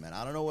has, man.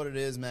 I don't know what it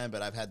is, man,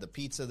 but I've had the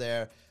pizza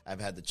there. I've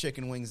had the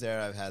chicken wings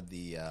there. I've had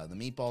the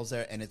meatballs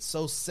there. And it's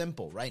so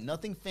simple, right?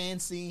 Nothing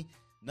fancy,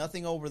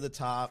 nothing over the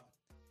top,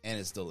 and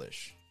it's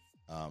delish.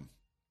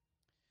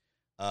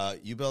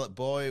 You built it,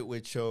 boy,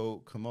 with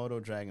your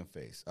Komodo dragon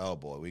face. Oh,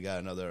 boy, we got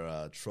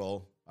another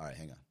troll. All right,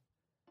 hang on.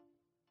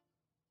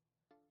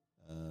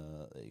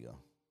 There you go.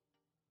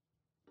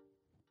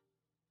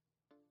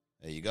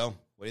 There you go.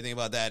 What do you think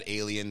about that,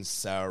 Alien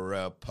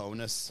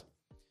Saraponus?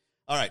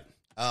 All right.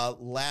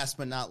 Last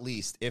but not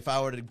least, if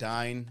I were to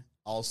dine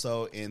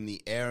also in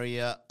the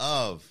area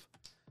of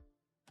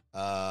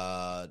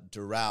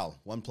Doral,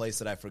 one place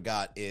that I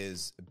forgot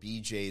is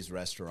BJ's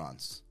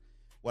Restaurants.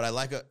 What I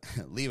like,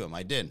 leave them.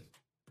 I did. It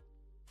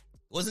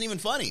wasn't even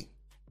funny.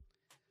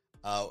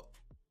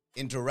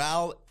 In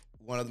Doral,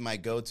 one of my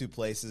go-to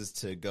places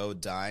to go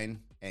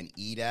dine and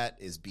eat at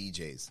is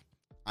BJ's.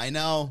 I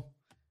know,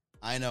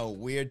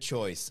 weird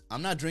choice.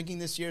 I'm not drinking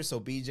this year, so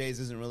BJ's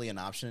isn't really an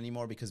option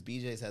anymore because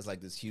BJ's has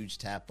like this huge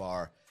tap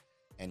bar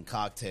and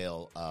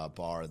cocktail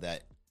bar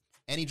that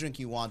any drink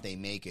you want, they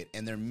make it.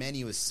 And their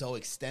menu is so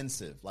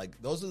extensive. Like,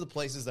 those are the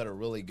places that are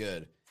really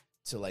good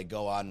to like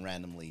go out and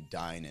randomly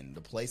dine in.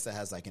 The place that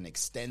has like an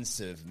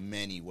extensive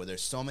menu where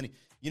there's so many.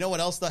 You know what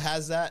else that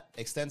has that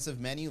extensive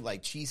menu?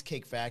 Like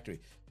Cheesecake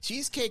Factory.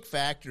 Cheesecake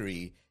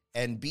Factory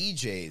and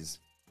BJ's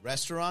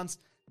Restaurants,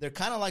 they're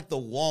kind of like the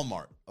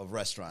Walmart of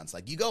restaurants.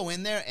 Like, you go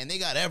in there and they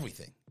got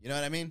everything. You know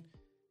what I mean?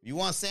 You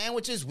want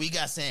sandwiches? We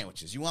got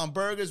sandwiches. You want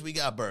burgers? We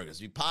got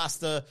burgers. You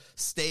pasta,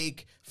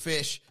 steak,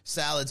 fish,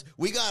 salads.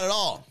 We got it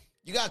all.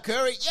 You got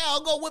curry? Yeah,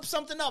 I'll go whip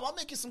something up. I'll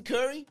make you some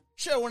curry.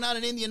 Sure, we're not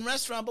an Indian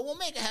restaurant, but we'll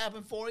make it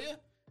happen for you.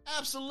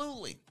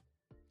 Absolutely.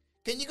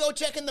 Can you go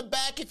check in the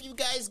back if you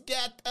guys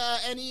got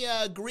any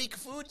Greek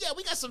food? Yeah,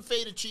 we got some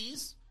feta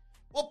cheese.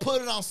 We'll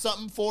put it on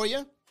something for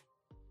you.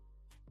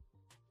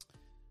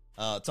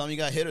 Tell me you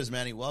got hitters,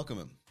 Manny. Welcome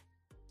him.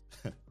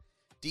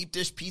 Deep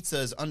dish pizza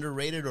is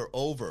underrated or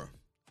over?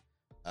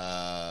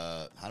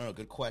 I don't know.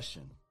 Good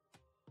question.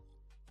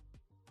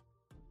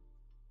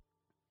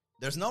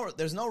 There's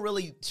no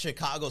really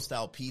Chicago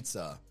style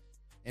pizza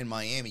in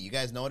Miami. You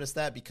guys notice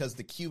that? Because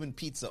the Cuban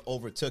pizza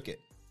overtook it.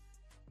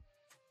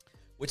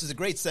 Which is a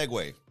great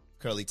segue,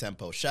 Curly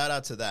Tempo. Shout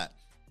out to that.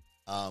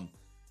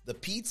 The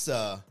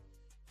pizza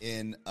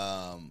in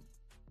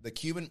the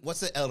Cuban,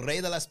 what's it, El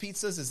Rey de las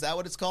Pizzas? Is that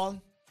what it's called?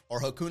 Or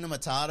Hakuna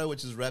Matata,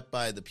 which is rep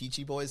by the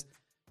Peachy Boys.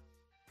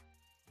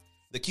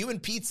 The Cuban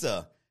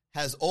pizza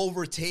has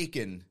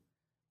overtaken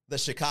the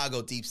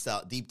Chicago deep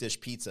dish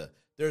pizza.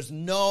 There's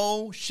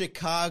no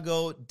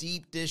Chicago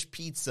deep dish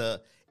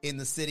pizza in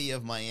the city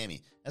of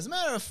Miami. As a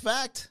matter of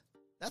fact,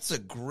 that's a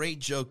great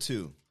joke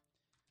too.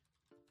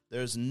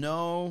 There's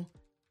no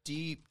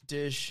deep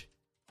dish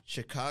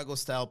Chicago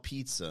style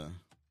pizza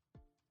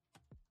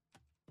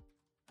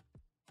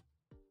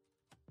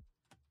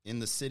in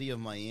the city of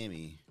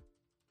Miami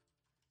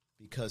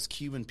because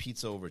Cuban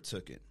pizza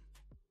overtook it.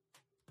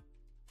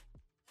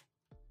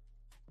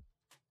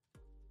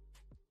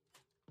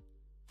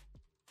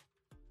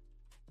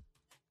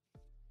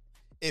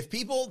 If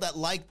people that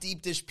like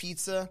deep dish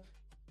pizza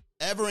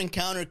ever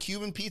encounter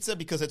Cuban pizza,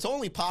 because it's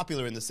only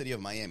popular in the city of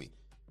Miami,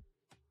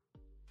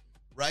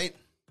 right?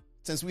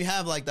 Since we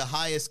have like the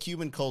highest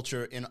Cuban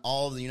culture in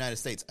all of the United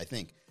States, I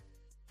think.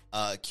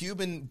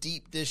 Cuban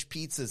deep dish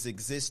pizzas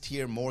exist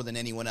here more than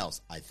anyone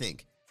else, I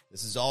think.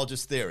 This is all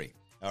just theory,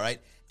 all right?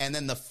 And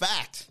then the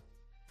fact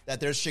that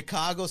there's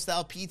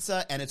Chicago-style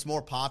pizza and it's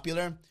more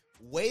popular,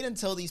 wait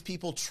until these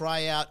people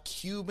try out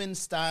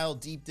Cuban-style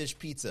deep dish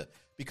pizza.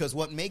 Because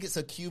what makes it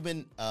a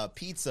Cuban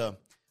pizza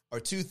are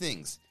two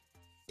things.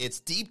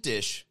 It's deep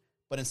dish,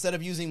 but instead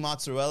of using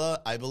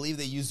mozzarella, I believe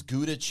they use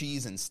Gouda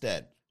cheese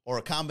instead, or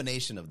a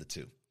combination of the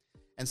two.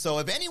 And so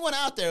if anyone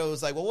out there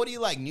was like, well, what do you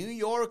like, New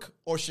York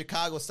or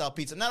Chicago-style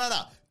pizza? No.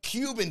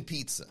 Cuban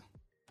pizza,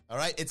 all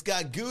right? It's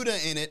got Gouda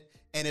in it,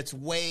 and it's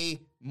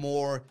way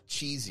more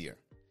cheesier.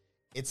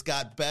 It's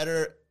got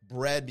better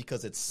bread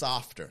because it's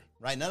softer,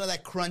 right? None of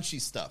that crunchy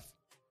stuff,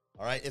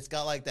 all right? It's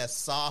got like that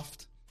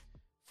soft,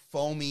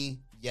 foamy,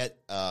 yet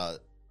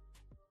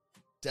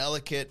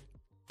delicate,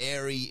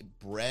 airy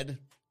bread,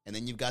 and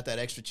then you've got that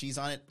extra cheese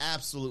on it.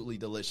 Absolutely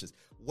delicious.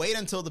 Wait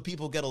until the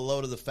people get a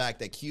load of the fact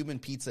that Cuban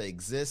pizza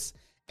exists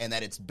and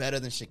that it's better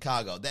than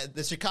Chicago. That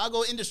the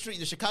Chicago industry,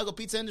 the Chicago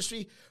pizza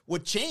industry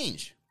would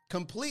change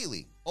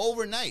completely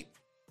overnight.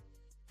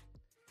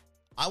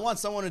 I want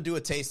someone to do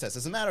a taste test.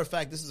 As a matter of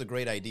fact, this is a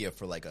great idea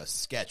for like a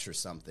sketch or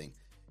something.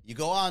 You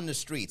go out on the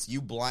streets,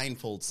 you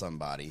blindfold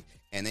somebody,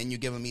 and then you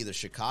give them either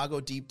Chicago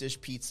deep dish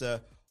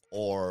pizza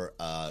or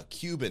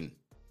Cuban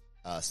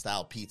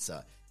style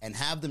pizza, and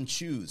have them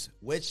choose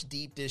which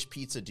deep dish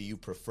pizza do you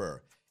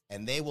prefer.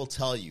 And they will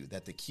tell you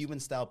that the Cuban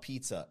style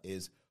pizza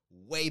is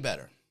way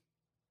better.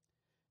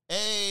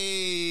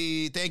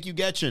 Hey, thank you,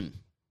 Getchin.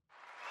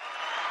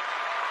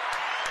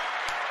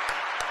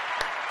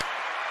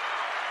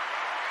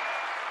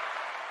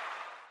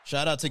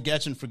 Shout out to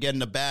Getchin for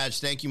getting a badge.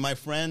 Thank you, my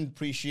friend.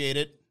 Appreciate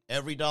it.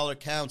 Every dollar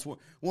counts.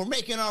 We're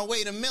making our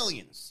way to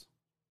millions.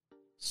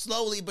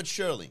 Slowly but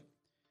surely.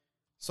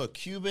 So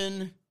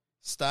Cuban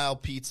style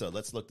pizza.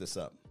 Let's look this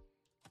up.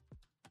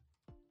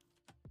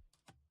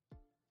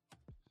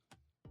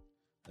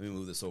 Let me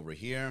move this over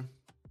here.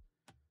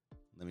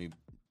 Let me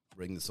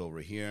bring this over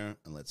here.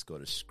 And let's go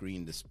to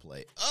screen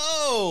display.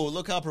 Oh,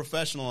 look how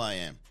professional I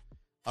am.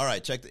 All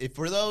right, check.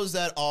 For those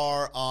that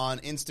are on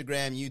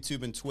Instagram,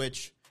 YouTube, and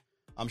Twitch,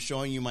 I'm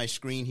showing you my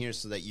screen here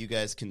so that you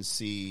guys can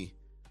see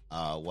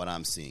what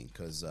I'm seeing,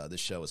 because this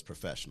show is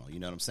professional.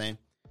 You know what I'm saying?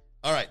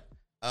 All right.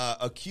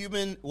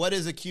 What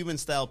is a Cuban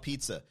style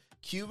pizza?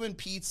 Cuban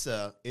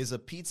pizza is a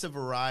pizza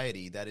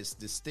variety that is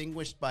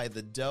distinguished by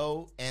the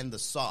dough and the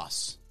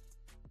sauce.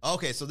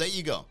 Okay, so there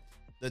you go.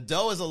 The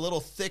dough is a little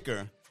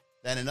thicker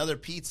than in other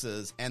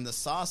pizzas, and the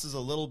sauce is a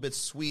little bit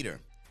sweeter.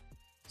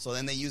 So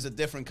then they use a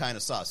different kind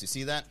of sauce. You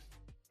see that?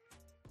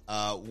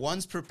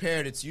 Once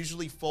prepared, it's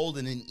usually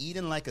folded and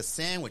eaten like a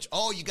sandwich.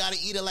 Oh, you got to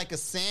eat it like a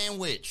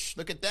sandwich.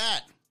 Look at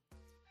that.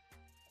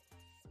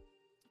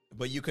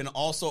 But you can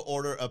also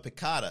order a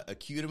piccata, a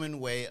Cuban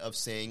way of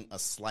saying a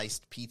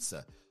sliced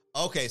pizza.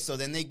 Okay, so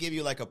then they give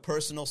you like a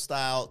personal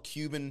style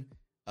Cuban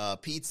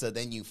pizza.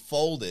 Then you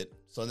fold it.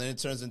 So then it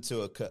turns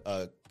into a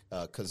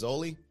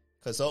cazzoli.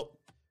 What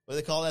do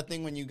they call that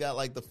thing when you got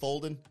like the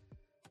folded?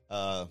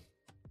 My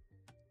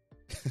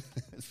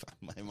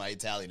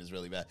Italian is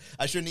really bad.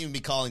 I shouldn't even be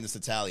calling this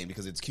Italian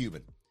because it's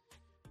Cuban.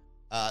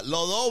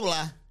 Lo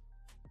dobla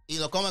y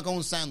lo come con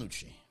un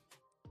sándwich.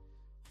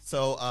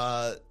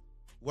 So,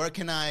 where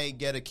can I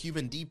get a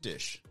Cuban deep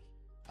dish?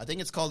 I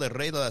think it's called El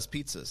Rey de las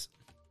Pizzas.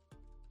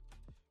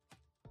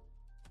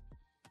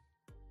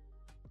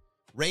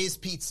 Ray's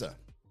Pizza.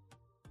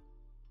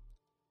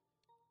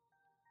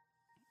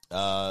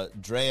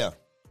 Drea,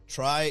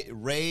 try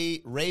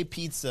Ray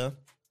Pizza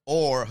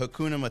or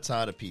Hakuna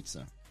Matata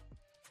Pizza,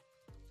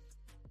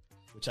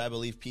 which I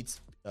believe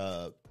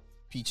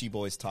Peachy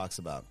Boys talks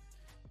about.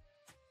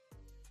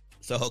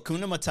 So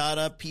Hakuna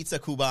Matata Pizza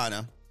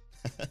Cubana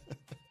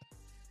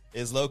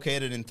is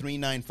located in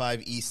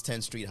 395 East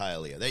 10th Street,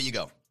 Hialeah. There you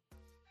go.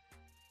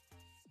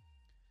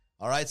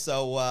 All right,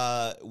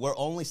 so we're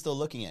only still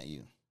looking at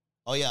you.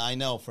 Oh, yeah, I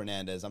know,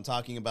 Fernandez. I'm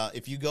talking about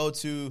if you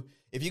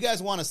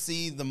guys want to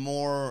see the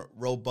more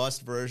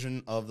robust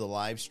version of the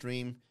live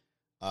stream,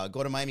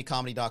 go to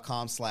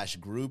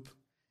miamicomedy.com/group,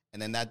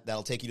 and then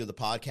that'll take you to the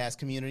podcast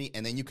community,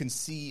 and then you can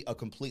see a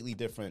completely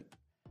different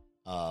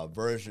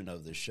version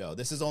of the show.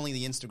 This is only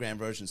the Instagram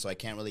version, so I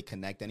can't really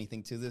connect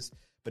anything to this.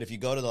 But if you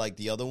go to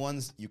the other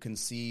ones, you can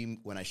see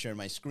when I share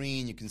my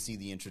screen, you can see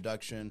the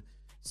introduction,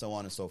 so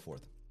on and so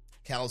forth.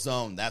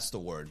 Calzone, that's the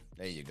word.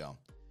 There you go.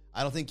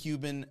 I don't think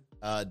Cuban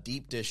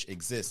deep dish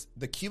exists.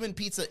 The Cuban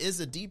pizza is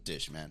a deep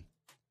dish, man.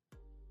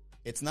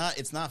 It's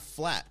not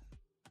flat.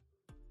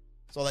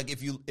 So like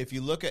if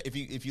you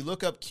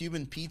look up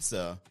Cuban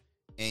pizza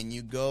and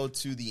you go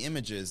to the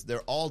images,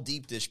 they're all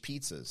deep dish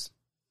pizzas.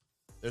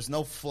 There's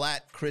no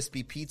flat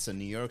crispy pizza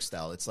New York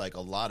style. It's like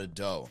a lot of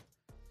dough.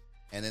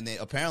 And then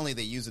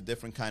they use a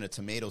different kind of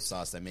tomato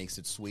sauce that makes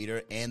it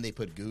sweeter, and they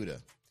put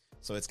Gouda.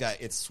 So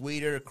it's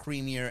sweeter,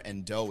 creamier,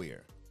 and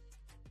doughier.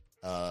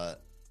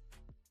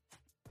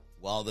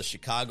 While the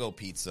Chicago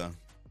pizza,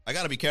 I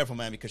got to be careful,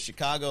 man, because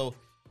Chicago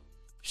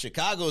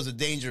is a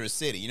dangerous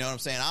city. You know what I'm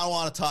saying? I don't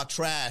want to talk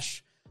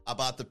trash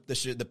about the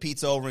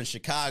pizza over in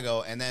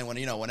Chicago, and then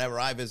whenever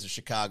I visit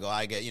Chicago,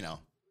 I get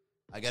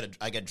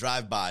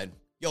drive-by.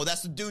 Yo,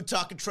 that's the dude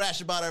talking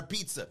trash about our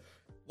pizza.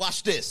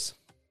 Watch this.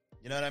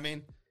 You know what I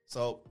mean?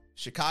 So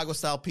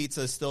Chicago-style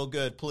pizza is still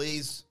good.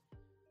 Please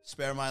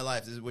spare my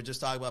life. We're just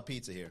talking about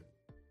pizza here.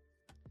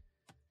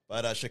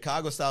 But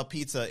Chicago-style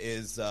pizza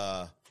is,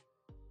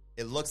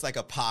 it looks like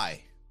a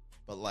pie,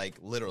 but like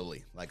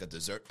literally like a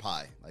dessert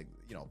pie. Like,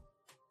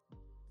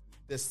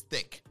 this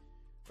thick,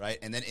 right?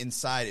 And then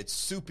inside it's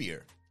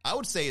soupier. I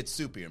would say it's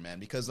soupier, man,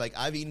 because like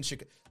I've eaten,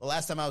 the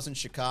last time I was in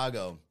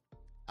Chicago,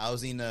 I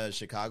was eating a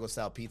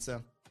Chicago-style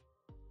pizza.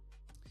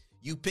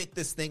 You pick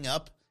this thing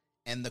up,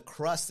 and the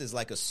crust is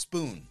like a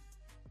spoon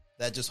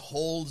that just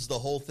holds the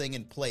whole thing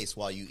in place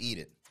while you eat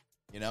it,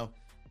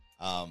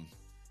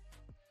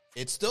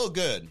 It's still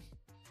good,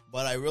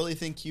 but I really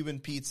think Cuban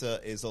pizza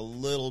is a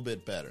little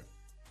bit better,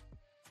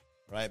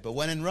 right? But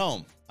when in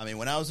Rome,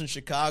 when I was in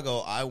Chicago,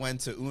 I went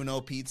to Uno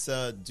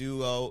Pizza,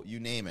 Duo, you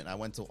name it. I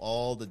went to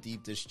all the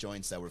deep dish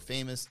joints that were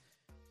famous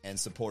and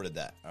supported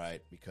that, all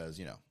right? Because,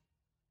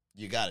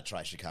 you got to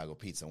try Chicago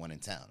pizza when in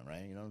town,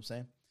 right? You know what I'm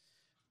saying?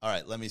 All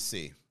right, let me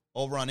see.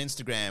 Over on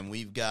Instagram,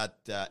 we've got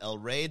El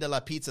Rey de la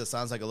Pizza.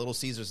 Sounds like a Little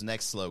Caesars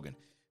next slogan.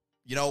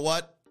 You know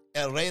what?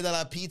 El Rey de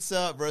la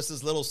Pizza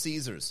versus Little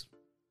Caesars.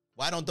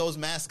 Why don't those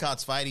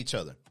mascots fight each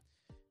other?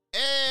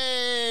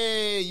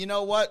 Hey, you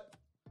know what?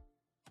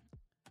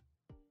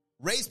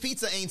 Ray's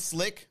Pizza ain't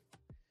slick.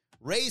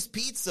 Ray's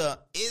Pizza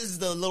is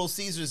the Little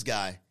Caesars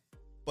guy,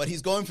 but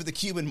he's going for the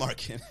Cuban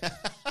market.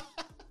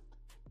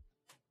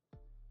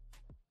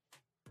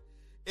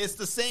 It's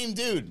the same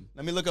dude.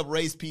 Let me look up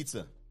Ray's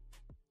Pizza.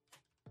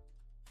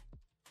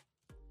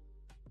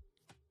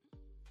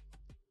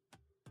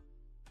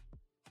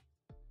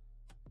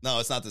 No,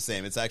 it's not the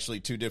same. It's actually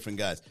two different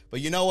guys.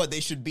 But you know what?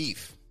 They should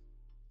beef.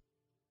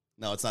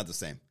 No, it's not the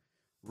same.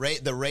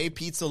 The Ray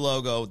Pizza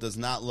logo does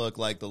not look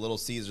like the Little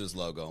Caesars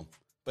logo,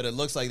 but it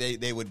looks like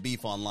they would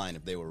beef online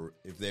if they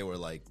were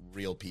like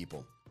real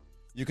people.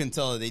 You can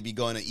tell that they'd be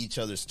going to each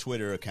other's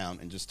Twitter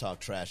account and just talk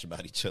trash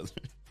about each other.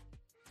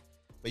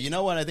 But you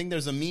know what? I think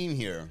there's a meme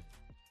here.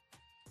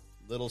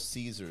 Little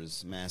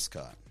Caesars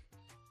mascot.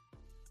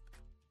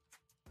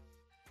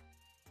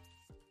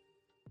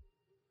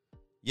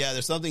 Yeah,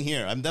 there's something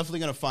here. I'm definitely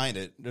going to find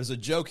it. There's a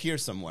joke here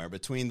somewhere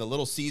between the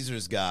Little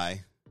Caesars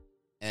guy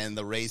and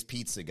the Ray's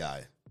Pizza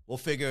guy. We'll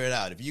figure it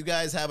out. If you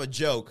guys have a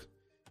joke,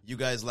 you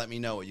guys let me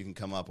know what you can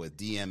come up with.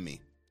 DM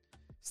me.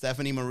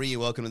 Stephanie Marie,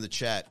 welcome to the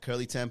chat.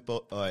 Curly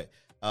Tempo.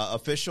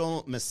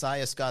 Official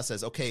Messiah Scott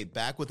says, okay,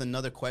 back with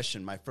another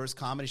question. My first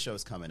comedy show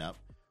is coming up.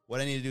 What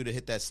do I need to do to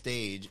hit that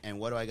stage, and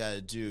what do I got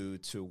to do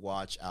to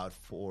watch out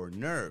for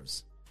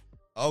nerves?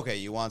 Okay,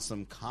 you want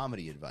some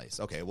comedy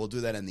advice. Okay, we'll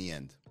do that in the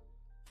end.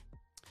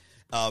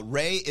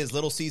 Ray is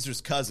Little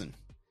Caesar's cousin.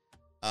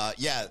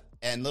 Yeah,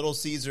 and Little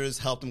Caesars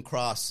helped him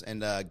cross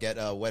and get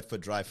wet foot,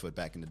 dry foot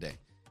back in the day.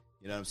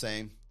 You know what I'm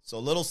saying? So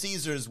Little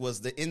Caesars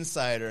was the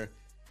insider,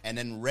 and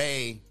then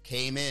Ray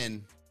came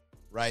in,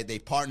 right? They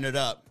partnered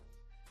up,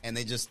 and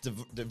they just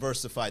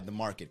diversified the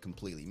market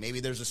completely. Maybe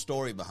there's a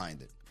story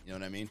behind it. You know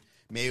what I mean?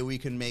 Maybe we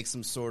can make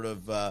some sort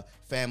of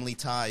family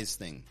ties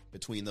thing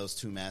between those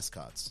two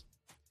mascots.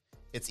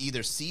 It's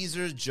either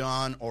Caesar,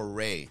 John, or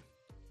Ray.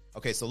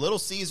 Okay, so Little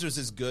Caesars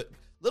is good.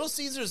 Little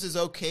Caesars is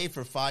okay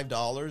for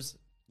 $5.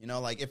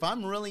 Like if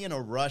I'm really in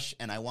a rush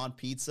and I want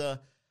pizza,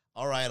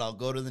 all right, I'll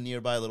go to the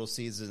nearby Little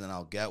Caesars and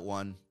I'll get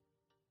one.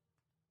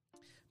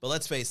 But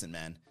let's face it,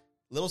 man.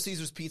 Little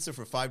Caesars pizza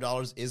for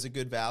 $5 is a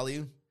good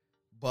value,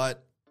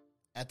 but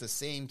at the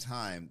same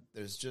time,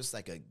 there's just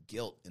like a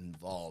guilt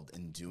involved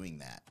in doing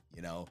that,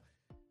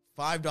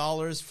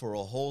 $5 for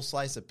a whole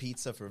slice of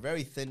pizza, for a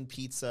very thin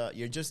pizza.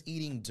 You're just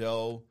eating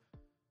dough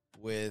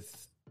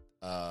with...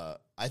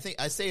 I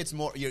say it's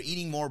more, you're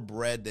eating more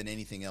bread than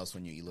anything else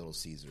when you eat Little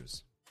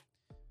Caesars.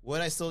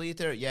 Would I still eat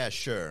there? Yeah,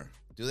 sure.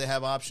 Do they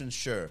have options?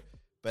 Sure.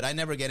 But I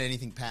never get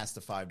anything past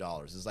the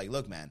 $5. It's like,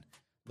 look, man,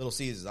 Little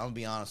Caesars, I'm going to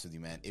be honest with you,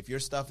 man. If your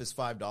stuff is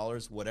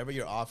 $5, whatever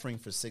you're offering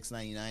for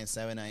 $6.99,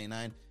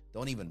 $7.99,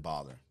 don't even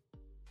bother.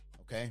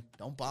 Okay?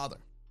 Don't bother.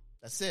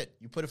 That's it.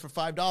 You put it for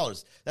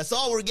 $5. That's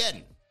all we're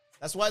getting.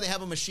 That's why they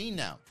have a machine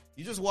now.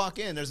 You just walk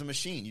in, there's a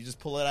machine. You just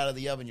pull it out of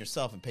the oven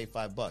yourself and pay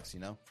 $5, you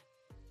know?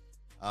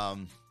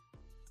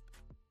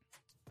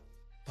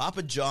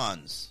 Papa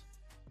John's.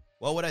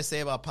 What would I say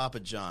about Papa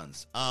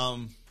John's?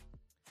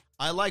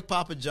 I like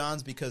Papa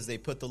John's because they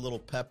put the little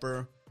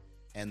pepper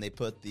and they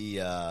put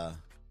the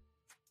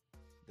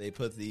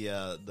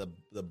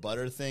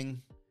butter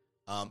thing.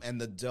 And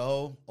the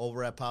dough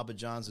over at Papa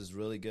John's is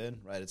really good,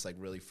 right? It's like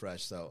really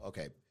fresh. So,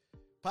 okay.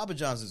 Papa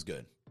John's is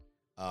good.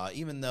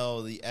 Even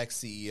though the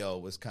ex-CEO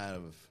was kind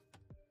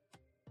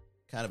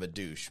of a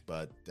douche,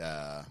 but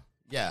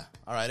yeah,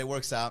 all right, it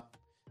works out.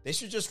 They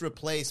should just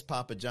replace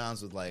Papa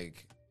John's with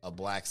like a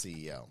black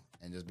CEO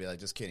and just be like,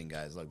 just kidding,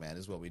 guys. Look, man,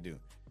 this is what we do.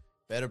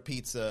 Better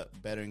pizza,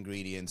 better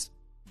ingredients,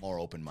 more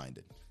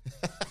open-minded.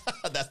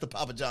 That's the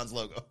Papa John's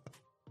logo.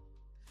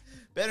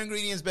 Better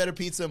ingredients, better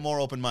pizza, more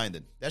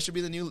open-minded. That should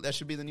be the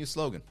new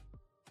slogan.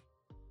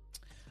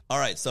 All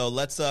right, so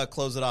let's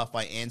close it off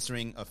by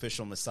answering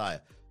Official Messiah.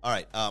 All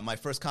right, my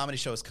first comedy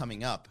show is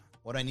coming up.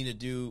 What I need to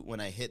do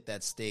when I hit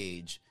that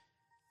stage.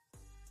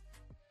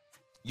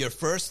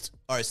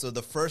 So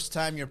the first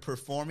time you're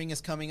performing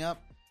is coming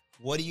up.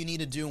 What do you need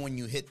to do when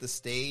you hit the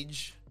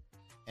stage?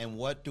 And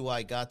what do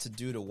I got to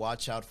do to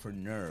watch out for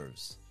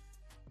nerves?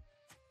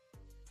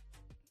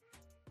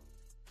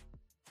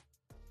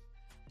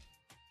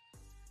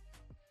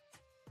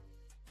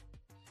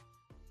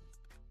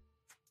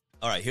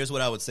 All right, here's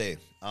what I would say.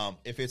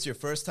 If it's your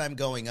first time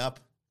going up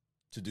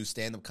to do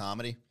stand-up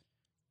comedy,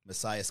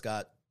 Messiah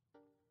Scott,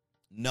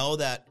 know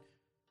that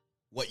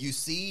what you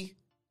see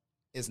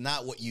is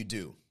not what you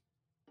do.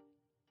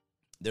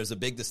 There's a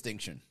big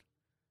distinction.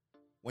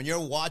 When you're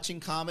watching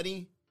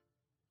comedy,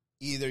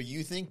 either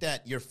you think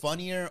that you're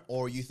funnier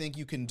or you think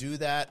you can do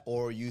that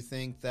or you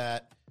think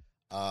that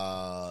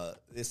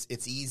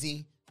it's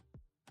easy.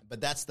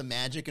 But that's the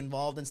magic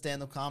involved in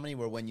stand-up comedy,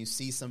 where when you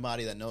see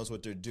somebody that knows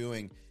what they're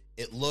doing,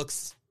 it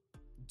looks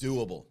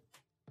doable.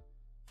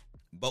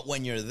 But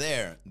when you're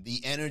there, the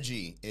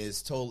energy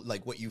is totally,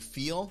 like what you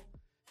feel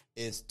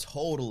is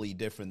totally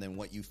different than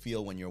what you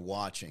feel when you're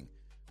watching.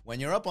 When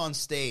you're up on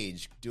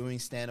stage doing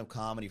stand-up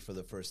comedy for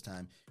the first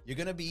time, you're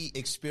going to be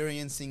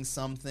experiencing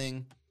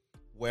something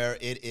where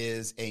it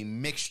is a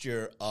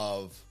mixture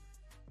of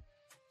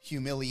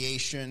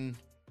humiliation.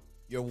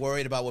 You're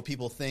worried about what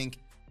people think.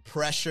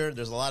 Pressure.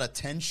 There's a lot of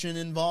tension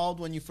involved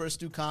when you first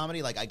do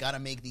comedy. Like, I got to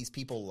make these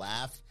people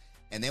laugh.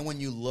 And then when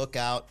you look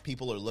out,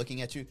 people are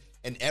looking at you,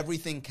 and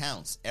everything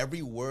counts.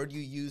 Every word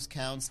you use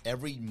counts.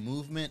 Every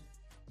movement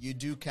you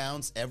do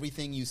counts.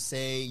 Everything you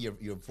say,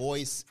 your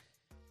voice,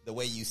 the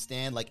way you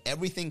stand, like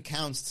everything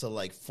counts to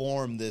like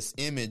form this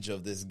image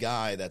of this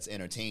guy that's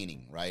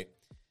entertaining, right?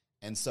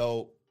 And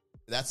so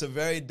that's a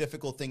very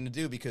difficult thing to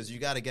do because you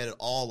got to get it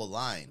all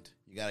aligned.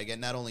 You got to get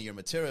not only your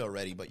material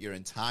ready, but your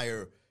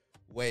entire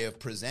way of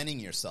presenting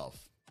yourself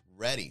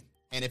ready.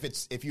 And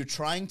if you're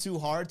trying too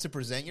hard to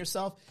present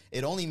yourself,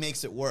 it only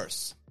makes it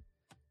worse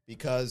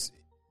because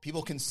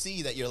people can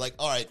see that you're like,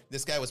 all right,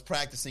 this guy was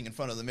practicing in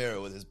front of the mirror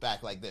with his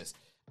back like this.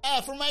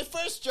 For my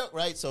first joke,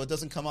 right? So it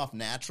doesn't come off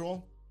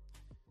natural.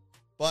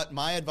 But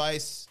my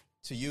advice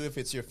to you, if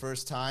it's your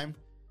first time,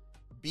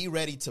 be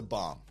ready to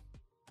bomb.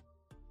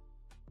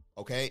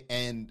 Okay?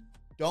 And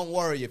don't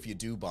worry if you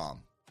do bomb.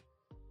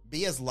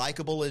 Be as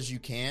likable as you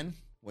can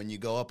when you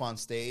go up on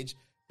stage,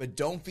 but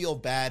don't feel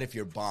bad if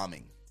you're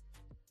bombing.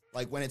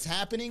 Like when it's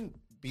happening,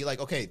 be like,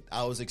 okay,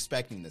 I was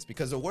expecting this.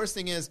 Because the worst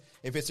thing is,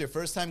 if it's your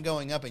first time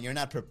going up and you're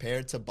not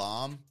prepared to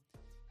bomb,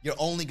 you're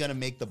only going to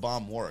make the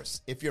bomb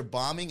worse. If you're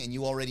bombing and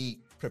you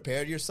already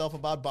prepared yourself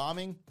about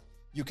bombing,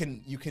 you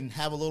can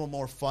have a little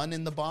more fun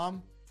in the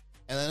bomb.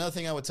 And another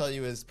thing I would tell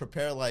you is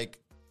prepare like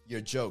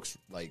your jokes,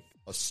 like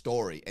a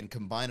story, and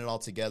combine it all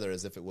together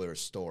as if it were a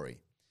story.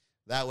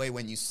 That way,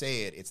 when you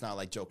say it, it's not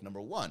like joke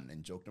number 1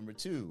 and joke number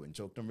 2 and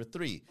joke number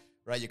 3,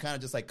 right? You're kind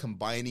of just like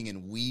combining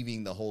and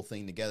weaving the whole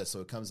thing together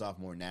so it comes off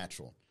more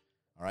natural,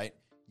 all right?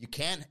 You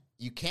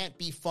can't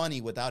be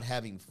funny without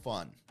having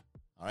fun,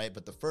 all right?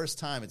 But the first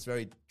time, it's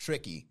very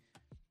tricky.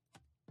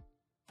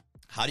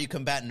 How do you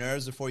combat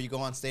nerves before you go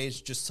on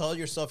stage? Just tell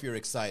yourself you're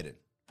excited.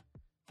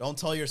 Don't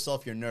tell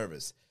yourself you're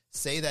nervous.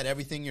 Say that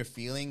everything you're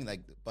feeling,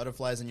 like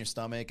butterflies in your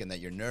stomach and that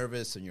you're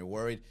nervous and you're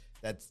worried,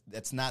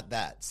 that's not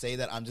that. Say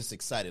that I'm just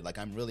excited, like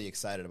I'm really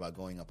excited about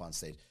going up on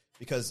stage.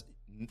 Because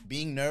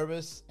being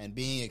nervous and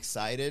being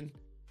excited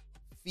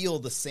feel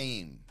the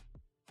same,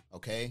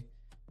 okay?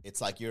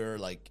 It's like you're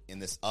like in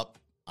this up,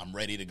 I'm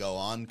ready to go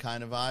on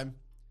kind of vibe.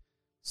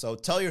 So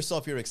tell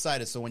yourself you're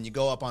excited so when you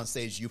go up on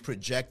stage, you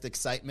project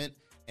excitement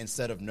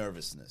instead of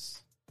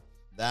nervousness.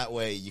 That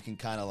way you can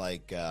kind of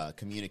like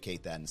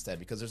communicate that instead,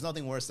 because there's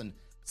nothing worse than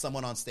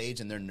someone on stage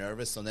and they're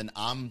nervous and then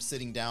I'm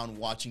sitting down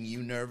watching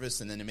you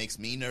nervous and then it makes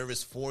me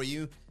nervous for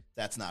you.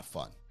 That's not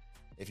fun.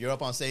 If you're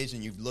up on stage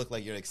and you look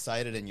like you're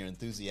excited and you're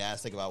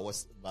enthusiastic about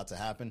what's about to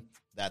happen,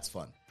 that's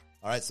fun.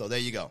 All right, so there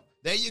you go.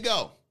 There you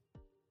go.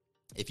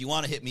 If you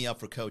want to hit me up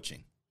for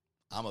coaching,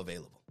 I'm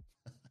available.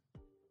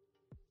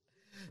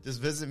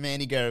 Just visit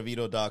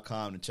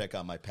MannyGaravito.com to check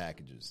out my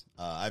packages.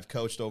 I've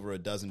coached over a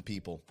dozen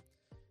people,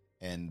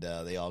 and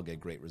they all get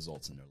great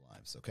results in their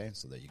lives. Okay,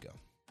 so there you go.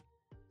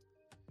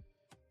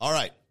 All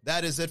right,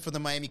 that is it for the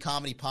Miami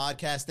Comedy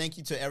Podcast. Thank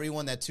you to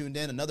everyone that tuned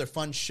in. Another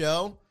fun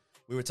show.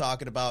 We were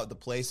talking about the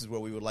places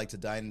where we would like to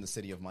dine in the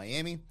city of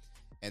Miami,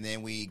 and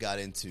then we got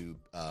into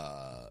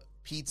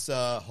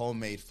pizza,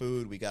 homemade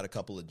food. We got a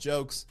couple of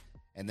jokes,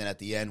 and then at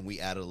the end, we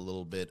added a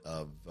little bit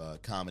of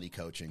comedy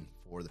coaching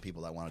for the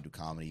people that want to do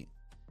comedy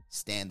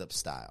stand-up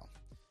style.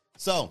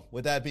 So,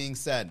 with that being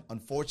said,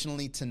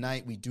 unfortunately,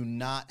 tonight we do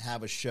not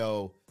have a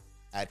show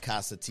at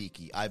Casa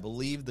Tiki. I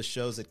believe the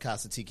shows at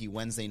Casa Tiki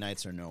Wednesday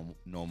nights are no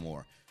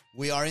more.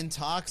 We are in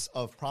talks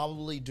of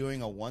probably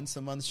doing a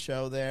once-a-month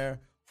show there,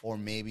 or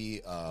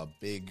maybe a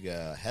big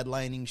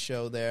headlining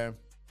show there.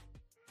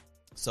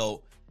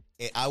 So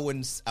I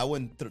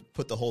wouldn't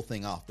put the whole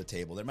thing off the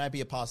table. There might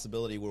be a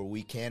possibility where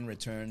we can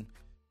return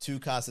to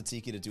Casa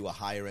Tiki to do a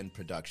higher-end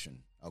production,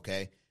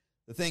 okay?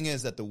 The thing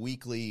is that the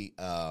weekly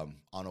on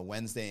a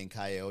Wednesday in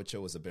Calle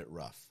Ocho was a bit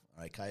rough,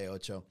 all right? Calle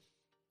Ocho,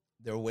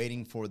 they're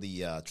waiting for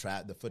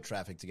the foot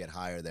traffic to get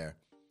higher there.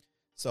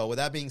 So with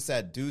that being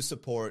said, do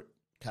support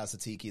Casa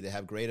Tiki. They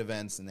have great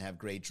events and they have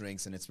great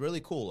drinks, and it's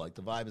really cool. Like,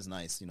 the vibe is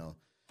nice, you know.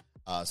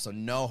 So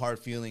no hard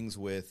feelings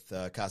with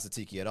Casa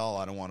Tiki at all.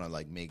 I don't want to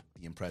like make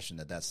the impression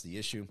that that's the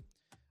issue.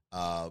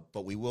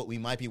 But we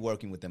might be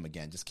working with them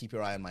again. Just keep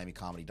your eye on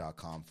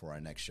MiamiComedy.com for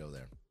our next show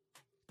there.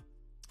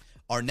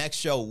 Our next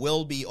show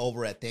will be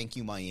over at Thank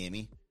You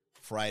Miami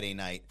Friday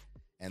night,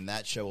 and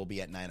that show will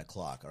be at 9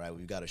 o'clock. All right,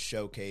 we've got a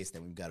showcase,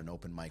 then we've got an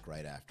open mic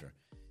right after.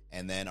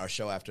 And then our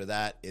show after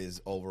that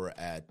is over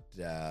at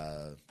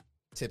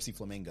Tipsy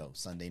Flamingo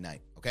Sunday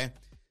night, okay?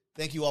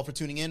 Thank you all for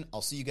tuning in.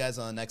 I'll see you guys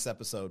on the next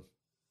episode.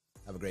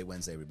 Have a great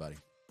Wednesday, everybody.